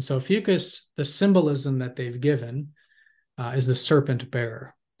works with it. And so fucus, the symbolism that they've given, is the serpent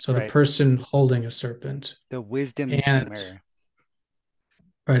bearer. So the Right. person holding a serpent. The wisdom And tamer.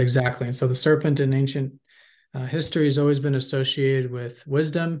 right, exactly. And so the serpent in ancient history has always been associated with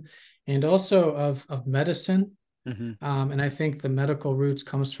wisdom and also of medicine. Hmm. And I think the medical roots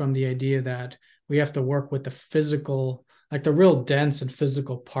comes from the idea that we have to work with the physical, like the real dense and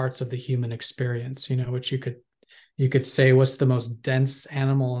physical parts of the human experience, which you could say what's the most dense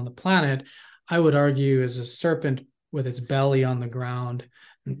animal on the planet. I would argue is a serpent with its belly on the ground,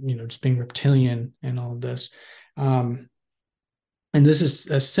 just being reptilian and all of this. Um, and this is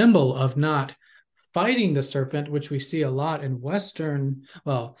a symbol of not fighting the serpent, which we see a lot in Western,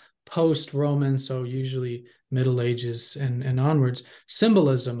 well, post-Roman, so usually Middle Ages and onwards,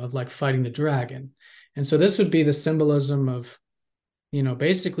 symbolism of like fighting the dragon. And so this would be the symbolism of,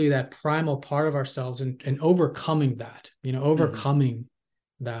 basically that primal part of ourselves and overcoming that, Hmm. overcoming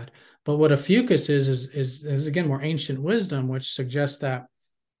that. But what a fucus is again more ancient wisdom, which suggests that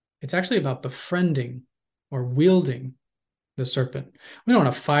it's actually about befriending or wielding the serpent. We don't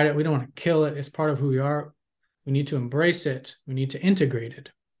want to fight it. We don't want to kill it. It's part of who we are. We need to embrace it. We need to integrate it.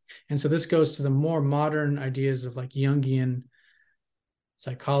 And so this goes to the more modern ideas of like Jungian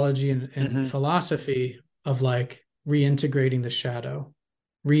psychology and Hmm. philosophy of like reintegrating the shadow,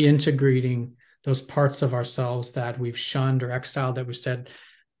 reintegrating those parts of ourselves that we've shunned or exiled, that we said,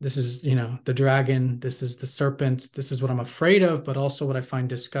 this is, the dragon, this is the serpent, this is what I'm afraid of, but also what I find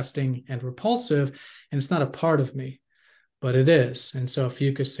disgusting and repulsive. And it's not a part of me, but it is. And so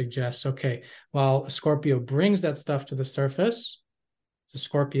Fucus suggests, okay, while Scorpio brings that stuff to the surface, it's a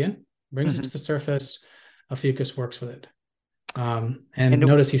scorpion, brings it Hmm. to the surface, a Fucus works with it. And And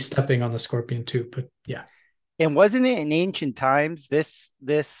notice he's stepping on the scorpion too, but yeah. and wasn't it in ancient times this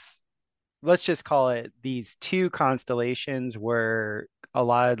let's just call it these two constellations were a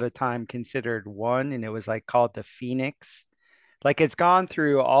lot of the time considered one, and it was like called the Phoenix Like it's gone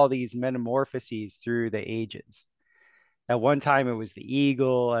through all these metamorphoses through the ages. At one time it was the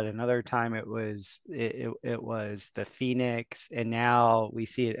eagle, at another time it was the phoenix, and now we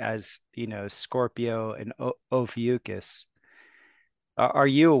see it as, Scorpio and Ophiuchus. Are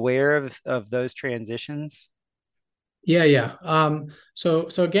you aware of those transitions? Yeah, yeah. So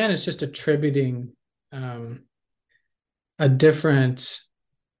again, it's just attributing um, a different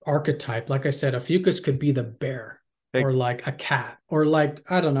archetype. Like I said, a fucus could be the bear Like, or like a cat or like,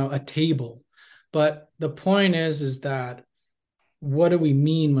 I don't know, a table. But the point is that what do we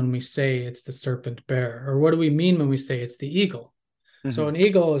mean when we say it's the serpent bear? Or what do we mean when we say it's the eagle? So mhm, an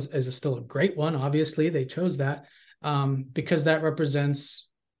eagle is still a great one. Obviously, they chose that because that represents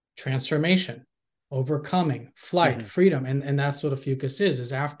transformation, overcoming, flight, mhm, freedom, and that's what a fucus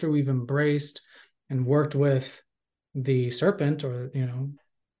is after we've embraced and worked with the serpent or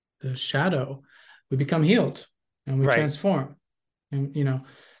the shadow, we become healed and we right. transform. And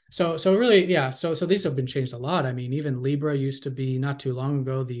so really, yeah. So these have been changed a lot. I mean, even Libra used to be not too long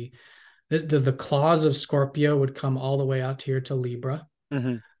ago. The claws of Scorpio would come all the way out here to Libra.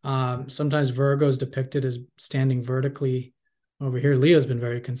 Mhm. Sometimes Virgo is depicted as standing vertically over here. Leo's been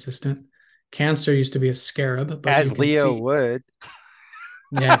very consistent. Cancer used to be a scarab, but you As can Leo see. would.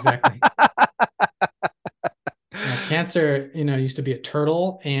 Yeah, exactly. Yeah, Cancer, used to be a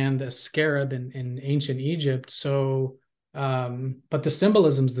turtle and a scarab in ancient Egypt. So, but the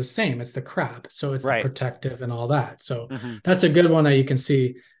symbolism's the same. It's the crab, so it's the Right. protective and all that. So Mhm. that's a good one that you can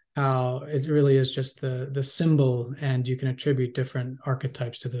see how it really is just the symbol, and you can attribute different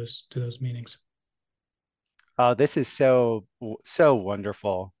archetypes to those meanings. Oh, this is so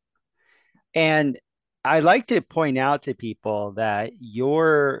wonderful. And I like to point out to people that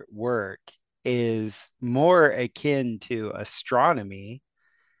your work is more akin to astronomy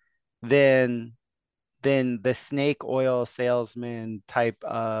than the snake oil salesman type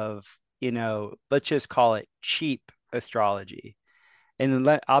of, let's just call it cheap astrology.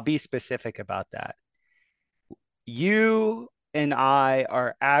 And I'll be specific about that. You and I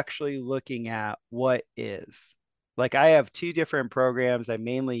are actually looking at what is. Like I have two different programs. I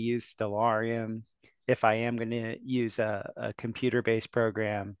mainly use Stellarium if I am going to use a computer-based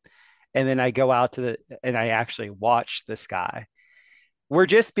program. And then I go out and I actually watch the sky. We're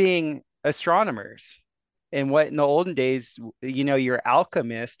just being astronomers. And what in the olden days, your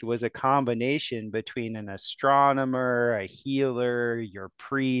alchemist was a combination between an astronomer, a healer, your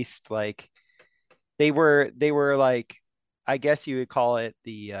priest. Like they were like, I guess you would call it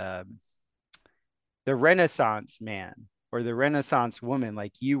the Renaissance man or the Renaissance woman.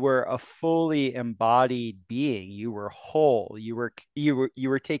 Like you were a fully embodied being. You were whole. You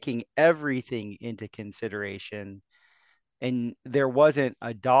were taking everything into consideration, and there wasn't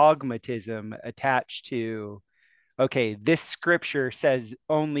a dogmatism attached to, okay, this scripture says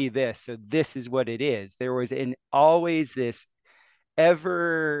only this, so this is what it is. There was in always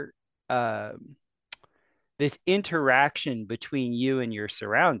ever um, this interaction between you and your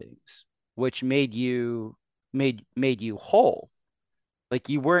surroundings, which made you whole. Like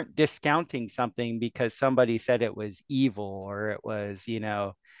you weren't discounting something because somebody said it was evil, or it was,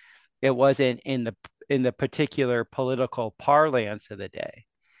 it wasn't in the particular political parlance of the day.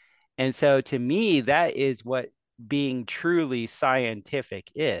 And so to me, that is what being truly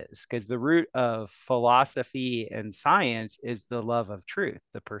scientific is, because the root of philosophy and science is the love of truth,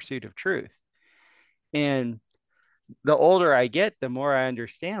 the pursuit of truth. And the older I get, the more I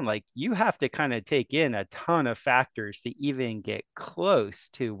understand, like you have to kind of take in a ton of factors to even get close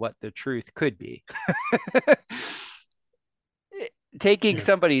to what the truth could be. Taking Yeah,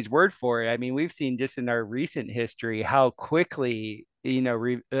 somebody's word for it, I mean, we've seen just in our recent history how quickly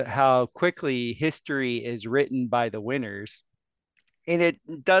history is written by the winners, and it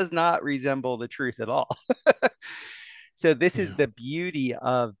does not resemble the truth at all. So this is yeah, the beauty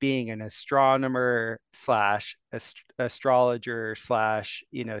of being an astronomer slash astrologer slash,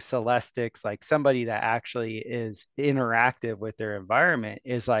 celestics, like somebody that actually is interactive with their environment,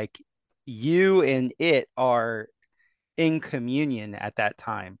 is like you and it are in communion at that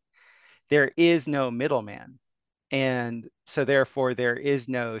time. There is no middleman. And so therefore there is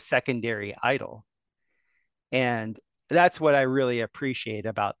no secondary idol. And that's what I really appreciate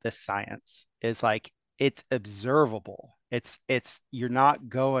about this science, is like it's observable. It's you're not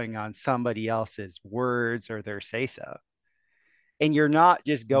going on somebody else's words or their say so. And you're not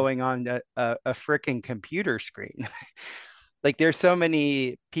just going on a freaking computer screen. Like there's so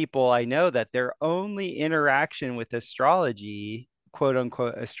many people I know that their only interaction with astrology, quote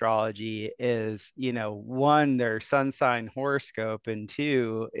unquote astrology, is, one, their sun sign horoscope, and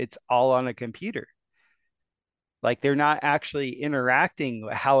two, it's all on a computer. Like they're not actually interacting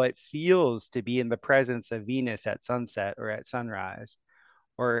how it feels to be in the presence of Venus at sunset or at sunrise,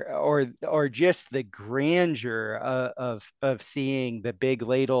 or just the grandeur of seeing the big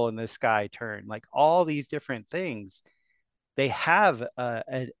ladle in the sky turn. Like all these different things, they have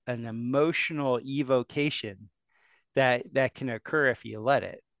an emotional evocation that can occur if you let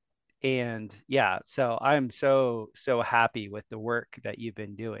it. And yeah, so I'm so happy with the work that you've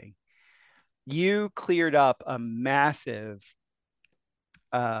been doing. You cleared up a massive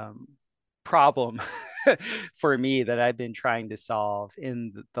um, problem for me that I've been trying to solve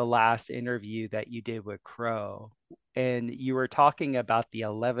in the last interview that you did with Crow. And you were talking about the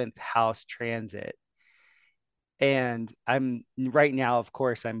 11th house transit. And I'm right now, of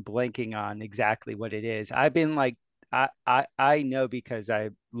course, I'm blanking on exactly what it is. I've been like, I know because I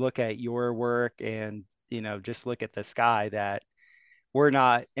look at your work and, just look at the sky that we're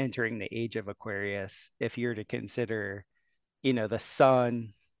not entering the age of Aquarius if you're to consider, the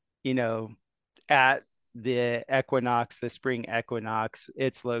sun, you know, at the equinox, the spring equinox,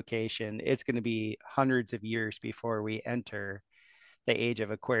 its location, it's going to be hundreds of years before we enter the age of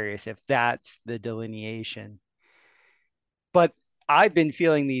Aquarius, if that's the delineation. But I've been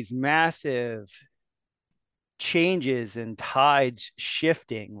feeling these massive changes and tides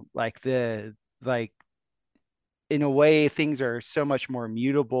shifting, like in a way, things are so much more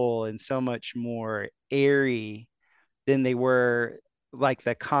mutable and so much more airy than they were like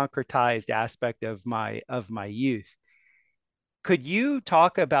the concretized aspect of my youth. Could you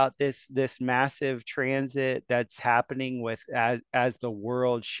talk about this massive transit that's happening with as the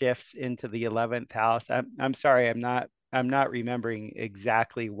world shifts into the 11th house? I'm sorry, I'm not remembering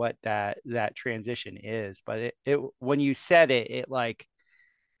exactly what that transition is, but it when you said it,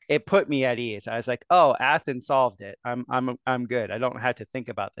 it put me at ease. I was like, oh, Athens solved it. I'm good. I don't have to think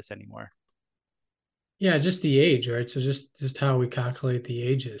about this anymore. Yeah, just the age, right? So just how we calculate the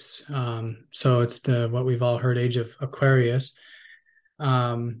ages. So it's the what we've all heard, age of Aquarius.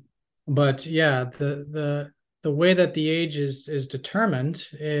 Um, but yeah, the way that the age is determined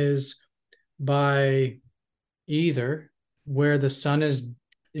is by either where the sun is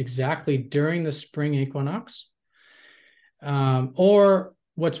exactly during the spring equinox, or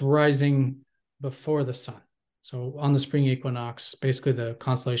what's rising before the sun. So on the spring equinox, basically the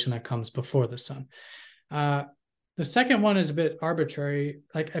constellation that comes before the sun. Uh, the second one is a bit arbitrary.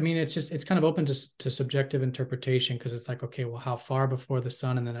 Like, I mean, it's kind of open to subjective interpretation because it's like, okay, well, how far before the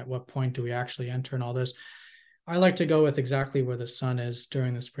sun, and then at what point do we actually enter and all this. I like to go with exactly where the sun is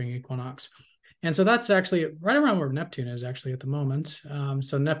during the spring equinox. And so that's actually right around where Neptune is actually at the moment.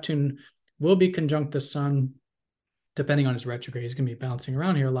 So Neptune will be conjunct the sun, depending on his retrograde. He's going to be bouncing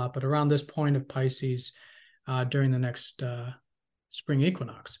around here a lot, but around this point of Pisces during the next spring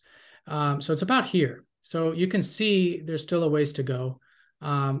equinox. So it's about here. So you can see there's still a ways to go.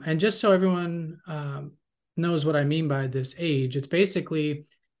 And just so everyone knows what I mean by this age, it's basically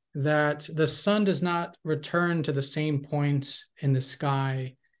that the sun does not return to the same point in the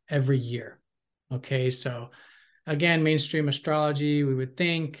sky every year. Okay, so again, mainstream astrology, we would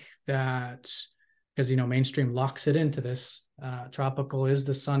think that because mainstream locks it into this tropical is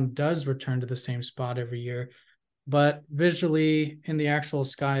the sun does return to the same spot every year, but visually in the actual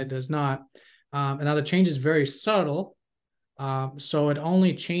sky it does not. And now the change is very subtle. So it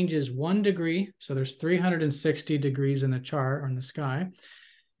only changes 1 degree. So there's 360 degrees in the chart or in the sky.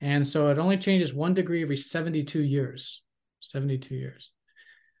 And so it only changes 1 degree every 72 years. 72 years.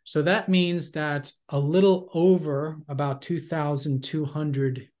 So that means that a little over about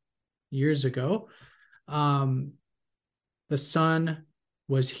 2,200 years ago, the sun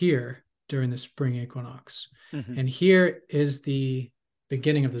was here during the spring equinox. Mm-hmm. And here is the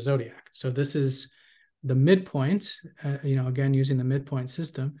beginning of the zodiac. So this is the midpoint, again, using the midpoint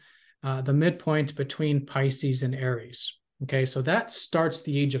system, the midpoint between Pisces and Aries. Okay, so that starts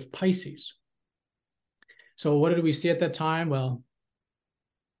the age of Pisces. So what did we see at that time? Well,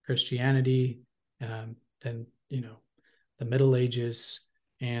 Christianity, then, the Middle Ages,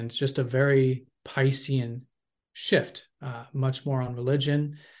 and just a very Piscean shift, much more on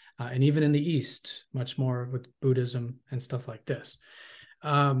religion, and even in the East, much more with Buddhism and stuff like this.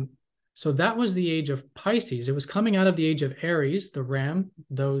 So that was the age of Pisces. It was coming out of the age of Aries, the ram.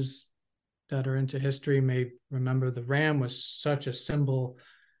 Those that are into history may remember the ram was such a symbol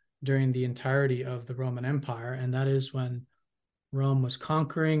during the entirety of the Roman Empire, and that is when Rome was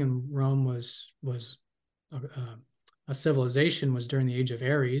conquering, and Rome was a civilization was during the age of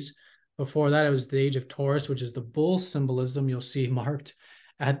Aries. Before that, it was the age of Taurus, which is the bull symbolism you'll see marked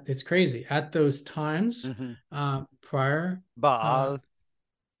at. It's crazy at those times Mm-hmm. prior. Baal.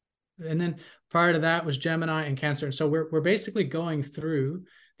 and then prior to that was Gemini and Cancer. And so we're basically going through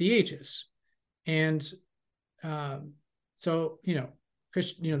the ages. And so,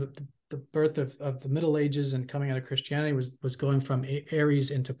 the birth of the Middle Ages and coming out of Christianity was going from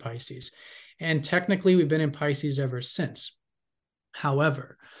Aries into Pisces. And technically, we've been in Pisces ever since.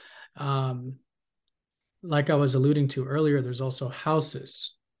 However, like I was alluding to earlier, there's also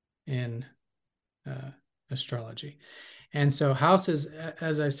houses in astrology. And so houses,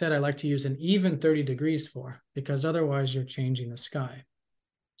 as I said, I like to use an even 30 degrees for, because otherwise you're changing the sky.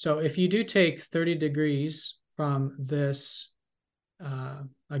 So if you do take 30 degrees from this,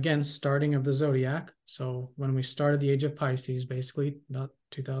 again, starting of the zodiac, so when we started the age of Pisces, basically about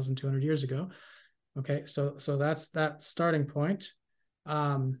 2,200 years ago, okay, so that's that starting point.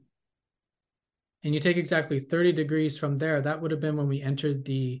 And you take exactly 30 degrees from there, that would have been when we entered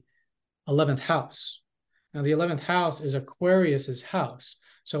the 11th house. Now, the 11th house is Aquarius's house.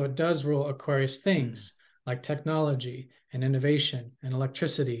 So it does rule Aquarius things like technology and innovation and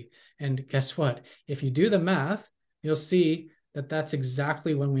electricity. And guess what? If you do the math, you'll see that that's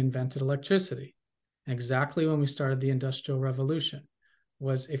exactly when we invented electricity, exactly when we started the Industrial Revolution.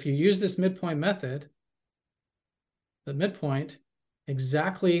 Was if you use this midpoint method, the midpoint,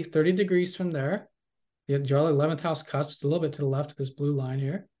 exactly 30 degrees from there, your 11th house cusp is a little bit to the left of this blue line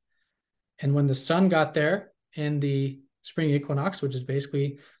here. And when the sun got there in the spring equinox, which is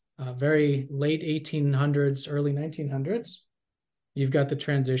basically very late 1800s, early 1900s, you've got the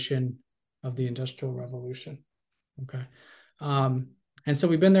transition of the Industrial Revolution. Okay. And so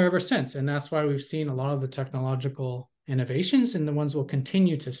we've been there ever since. And that's why we've seen a lot of the technological innovations and the ones we'll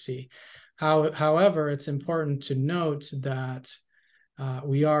continue to see. However, it's important to note that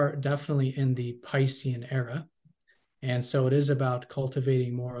we are definitely in the Piscean era. And so it is about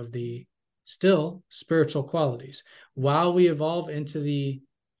cultivating more of the still spiritual qualities while we evolve into the,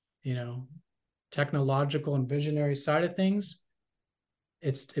 technological and visionary side of things.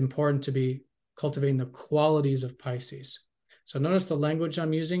 It's important to be cultivating the qualities of Pisces. So notice the language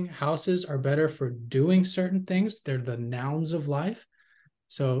I'm using. Houses are better for doing certain things. They're the nouns of life.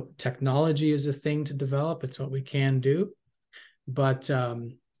 So technology is a thing to develop. It's what we can do. But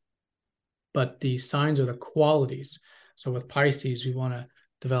the signs are the qualities. So with Pisces, we want to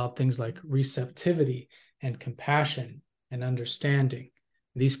develop things like receptivity and compassion and understanding,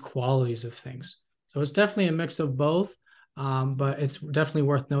 these qualities of things. So it's definitely a mix of both, but it's definitely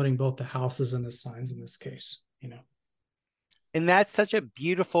worth noting both the houses and the signs in this case, And that's such a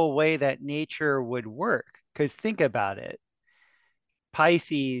beautiful way that nature would work. Because think about it.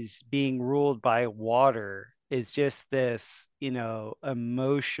 Pisces being ruled by water is just this,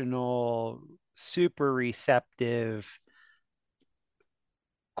 emotional, super receptive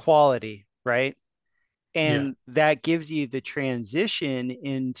quality, right? Yeah, And that gives you the transition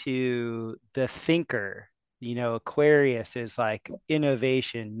into the thinker. Aquarius is like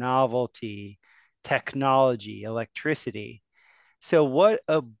innovation, novelty, technology, electricity. So what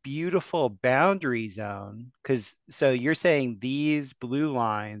a beautiful boundary zone. Because so you're saying these blue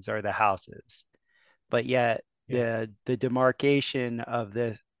lines are the houses, but yet yeah, the demarcation of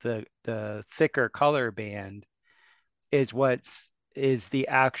the thicker color band is the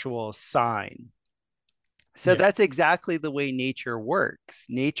actual sign. So yeah, that's exactly the way nature works.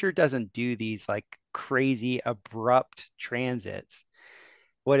 Nature doesn't do these like crazy abrupt transits.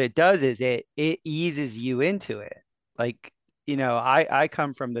 What it does is it eases you into it. Like, I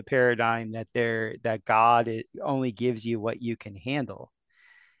come from the paradigm that God only gives you what you can handle.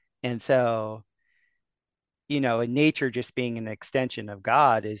 And so, and nature just being an extension of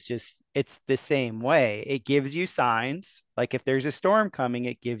God is just, it's the same way. It gives you signs. Like if there's a storm coming,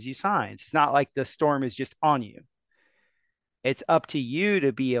 it gives you signs. It's not like the storm is just on you. It's up to you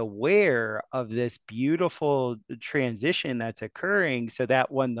to be aware of this beautiful transition that's occurring so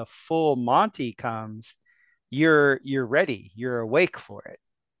that when the full Monty comes, you're ready, you're awake for it.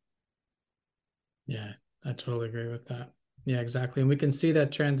 yeah. I totally agree with that. Yeah, exactly. And we can see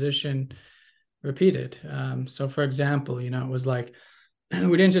that transition repeated. So for example, it was like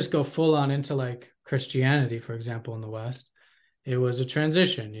we didn't just go full on into like Christianity, for example, in the West. It was a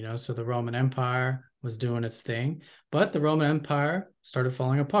transition, so the Roman Empire was doing its thing, but the Roman Empire started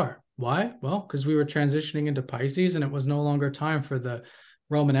falling apart. Why? Well, because we were transitioning into Pisces and it was no longer time for the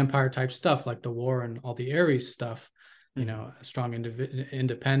Roman Empire type stuff like the war and all the Aries stuff, Mhm. strong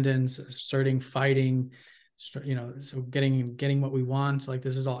independence, asserting, fighting, so getting what we want. Like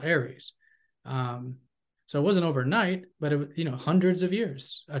this is all Aries. Um, so it wasn't overnight, but it, hundreds of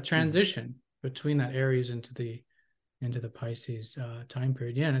years, a Mhm. transition between that Aries into the Pisces time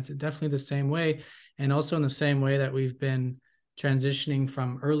period. Yeah, and it's definitely the same way, and also in the same way that we've been transitioning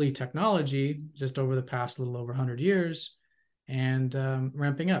from early technology just over the past little over 100 years and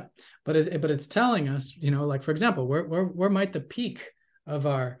ramping up. But it's telling us, like for example, where might the peak of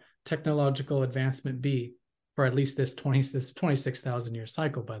our technological advancement be for at least this 26,000 year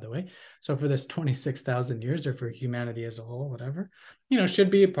cycle, by the way. So for this 26,000 years, or for humanity as a whole, whatever, should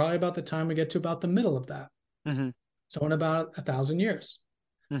be probably about the time we get to about the middle of that. Mm-hmm. So in about 1,000 years,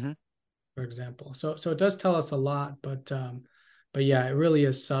 Mm-hmm. for example. So it does tell us a lot, but yeah, it really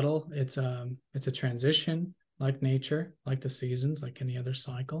is subtle. It's a transition, like nature, like the seasons, like any other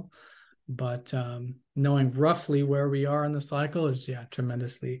cycle. But knowing roughly where we are in the cycle is, yeah,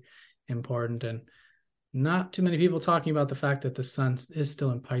 tremendously important. And not too many people talking about the fact that the sun is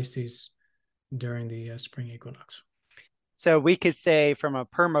still in Pisces during the spring equinox. So we could say from a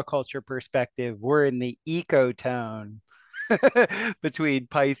permaculture perspective, we're in the ecotone between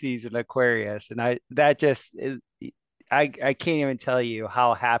Pisces and Aquarius. And I can't even tell you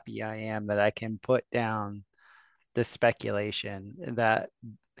how happy I am that I can put down the speculation that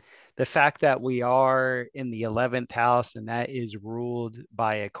the fact that we are in the 11th house and that is ruled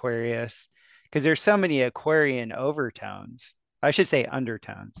by Aquarius, because there's so many Aquarian overtones, I should say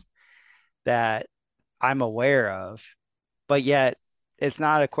undertones, that I'm aware of, but yet it's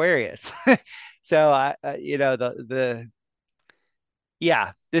not Aquarius. So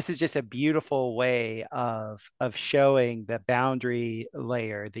yeah, this is just a beautiful way of showing the boundary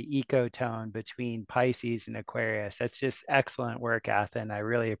layer, the ecotone between Pisces and Aquarius. That's just excellent work, Athen. I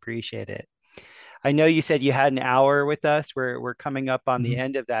really appreciate it. I know you said you had an hour with us. We're coming up on the Mm-hmm.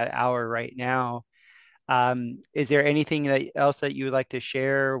 end of that hour right now. Is there anything else that you would like to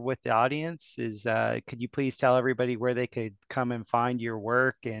share with the audience? Could you please tell everybody where they could come and find your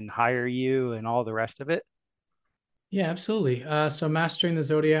work and hire you and all the rest of it? Yeah, absolutely. So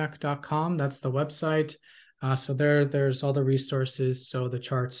masteringthezodiac.com, that's the website. So there's all the resources. So the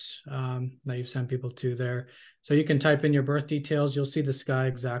charts that you've sent people to there. So you can type in your birth details. You'll see the sky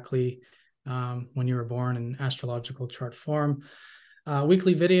exactly when you were born in astrological chart form.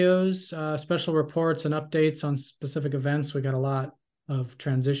 Weekly videos, special reports and updates on specific events. We got a lot of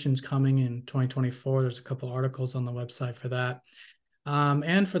transitions coming in 2024. There's a couple articles on the website for that.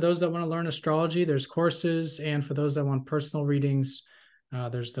 And for those that want to learn astrology, there's courses, and for those that want personal readings,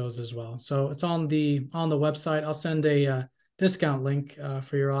 there's those as well. So it's on the website. I'll send a discount link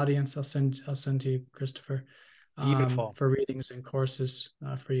for your audience. I'll send to you, Christopher, Beautiful. for readings and courses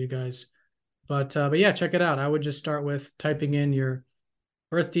for you guys. But yeah, check it out. I would just start with typing in your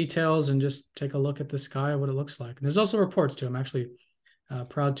birth details and just take a look at the sky, what it looks like. And there's also reports too. I'm actually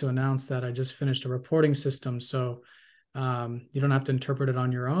proud to announce that I just finished a reporting system. So you don't have to interpret it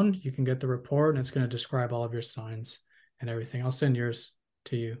on your own. You can get the report, and it's going to describe all of your signs and everything. I'll send yours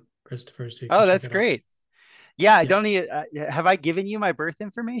to you, Christopher, so you can Oh, check that's it out. great. Yeah, I Yeah, don't need. Have I given you my birth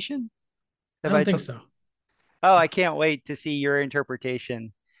information? I Have don't I think told? so. Oh, I can't wait to see your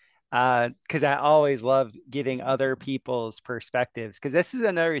interpretation. Because I always love getting other people's perspectives. Because this is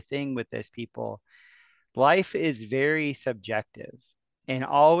another thing with this, people. Life is very subjective. And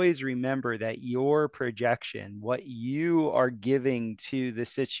always remember that your projection, what you are giving to the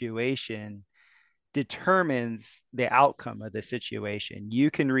situation, determines the outcome of the situation. You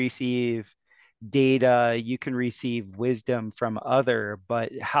can receive data, you can receive wisdom from other,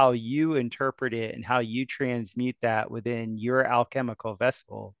 but how you interpret it and how you transmute that within your alchemical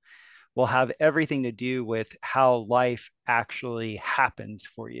vessel will have everything to do with how life actually happens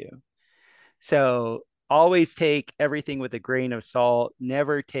for you. So always take everything with a grain of salt.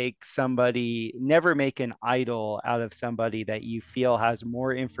 Never make an idol out of somebody that you feel has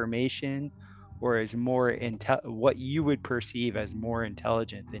more information or is what you would perceive as more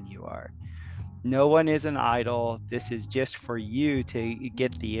intelligent than you are. No one is an idol. This is just for you to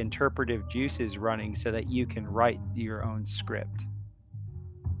get the interpretive juices running so that you can write your own script.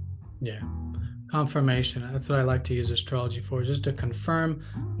 Yeah, confirmation. That's what I like to use astrology for, just to confirm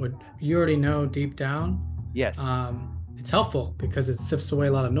what you already know deep down. Yes. It's helpful because it sifts away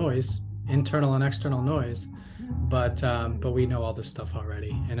a lot of noise, internal and external noise. But we know all this stuff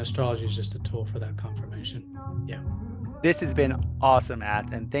already, and astrology is just a tool for that confirmation. Yeah. This has been awesome,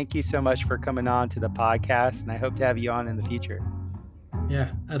 Athen. Thank you so much for coming on to the podcast, and I hope to have you on in the future.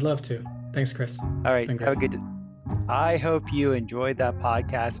 Yeah, I'd love to. Thanks, Chris. All It's right. been Have great. a good. I hope you enjoyed that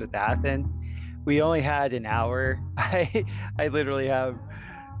podcast with Athen. We only had an hour. I literally have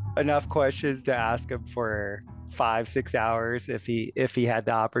enough questions to ask him for 5 6 hours if he had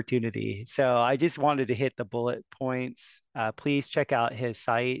the opportunity. So I just wanted to hit the bullet points. Please check out his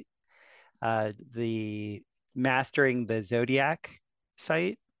site, the Mastering the Zodiac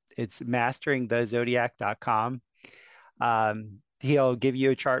site. It's masteringthezodiac.com. He'll give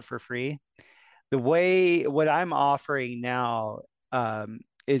you a chart for free. What I'm offering now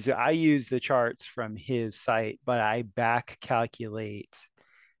is I use the charts from his site, but I back calculate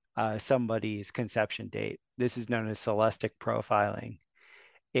somebody's conception date. This is known as celestic profiling.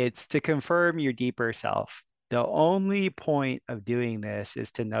 It's to confirm your deeper self. The only point of doing this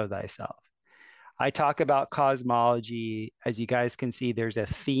is to know thyself. I talk about cosmology. As you guys can see, there's a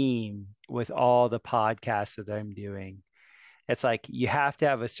theme with all the podcasts that I'm doing. It's like you have to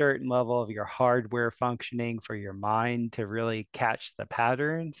have a certain level of your hardware functioning for your mind to really catch the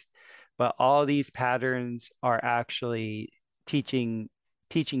patterns. But all these patterns are actually teaching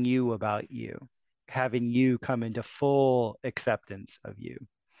teaching you about you, having you come into full acceptance of you.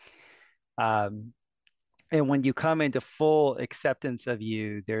 Um, and when you come into full acceptance of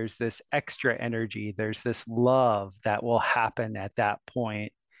you, there's this extra energy, there's this love that will happen at that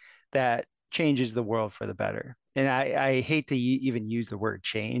point that changes the world for the better. And I hate to even use the word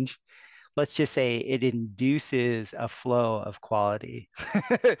change. Let's just say it induces a flow of quality.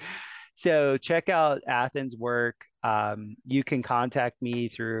 So check out Athen's work. You can contact me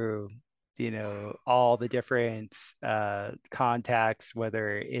through, all the different contacts,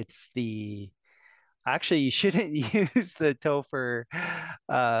 whether it's the actually, you shouldn't use the Topher,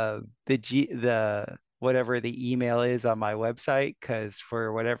 the whatever the email is on my website, because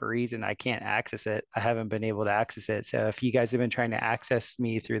for whatever reason I can't access it. I haven't been able to access it. So if you guys have been trying to access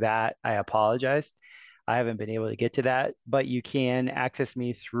me through that, I apologize. I haven't been able to get to that, but you can access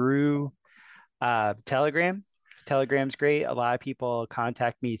me through Telegram. Telegram's great. A lot of people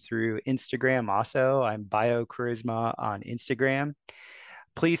contact me through Instagram also. I'm Biocharisma on Instagram.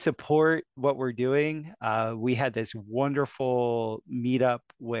 Please support what we're doing. We had this wonderful meetup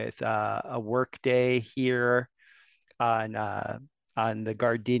with a work day here on the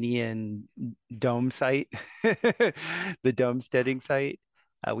Gardenian Dome site, the Domesteading site.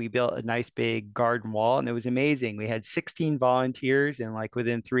 We built a nice big garden wall, and it was amazing. We had 16 volunteers, and like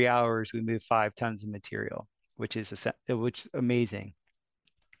within 3 hours, we moved 5 tons of material, which is amazing.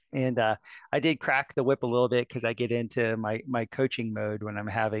 And I did crack the whip a little bit because I get into my coaching mode when I'm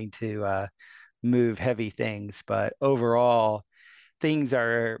having to move heavy things. But overall, things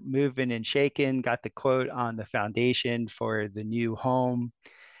are moving and shaking. Got the quote on the foundation for the new home.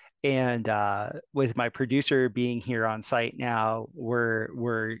 And with my producer being here on site now, we're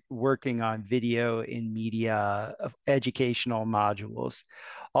working on video and media educational modules.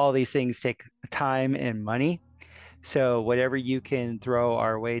 All these things take time and money. So whatever you can throw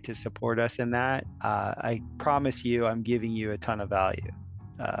our way to support us in that, I promise you, I'm giving you a ton of value.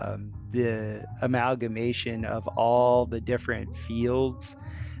 The amalgamation of all the different fields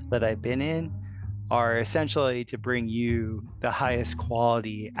that I've been in are essentially to bring you the highest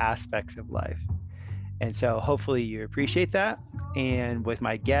quality aspects of life. And so hopefully you appreciate that. And with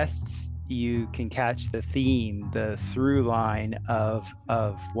my guests, you can catch the theme, the through line of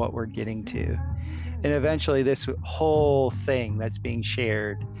what we're getting to. And eventually, this whole thing that's being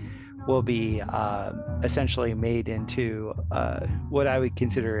shared will be essentially made into what I would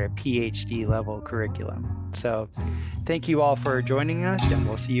consider a PhD level curriculum. So, thank you all for joining us, and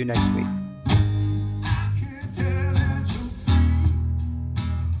we'll see you next week.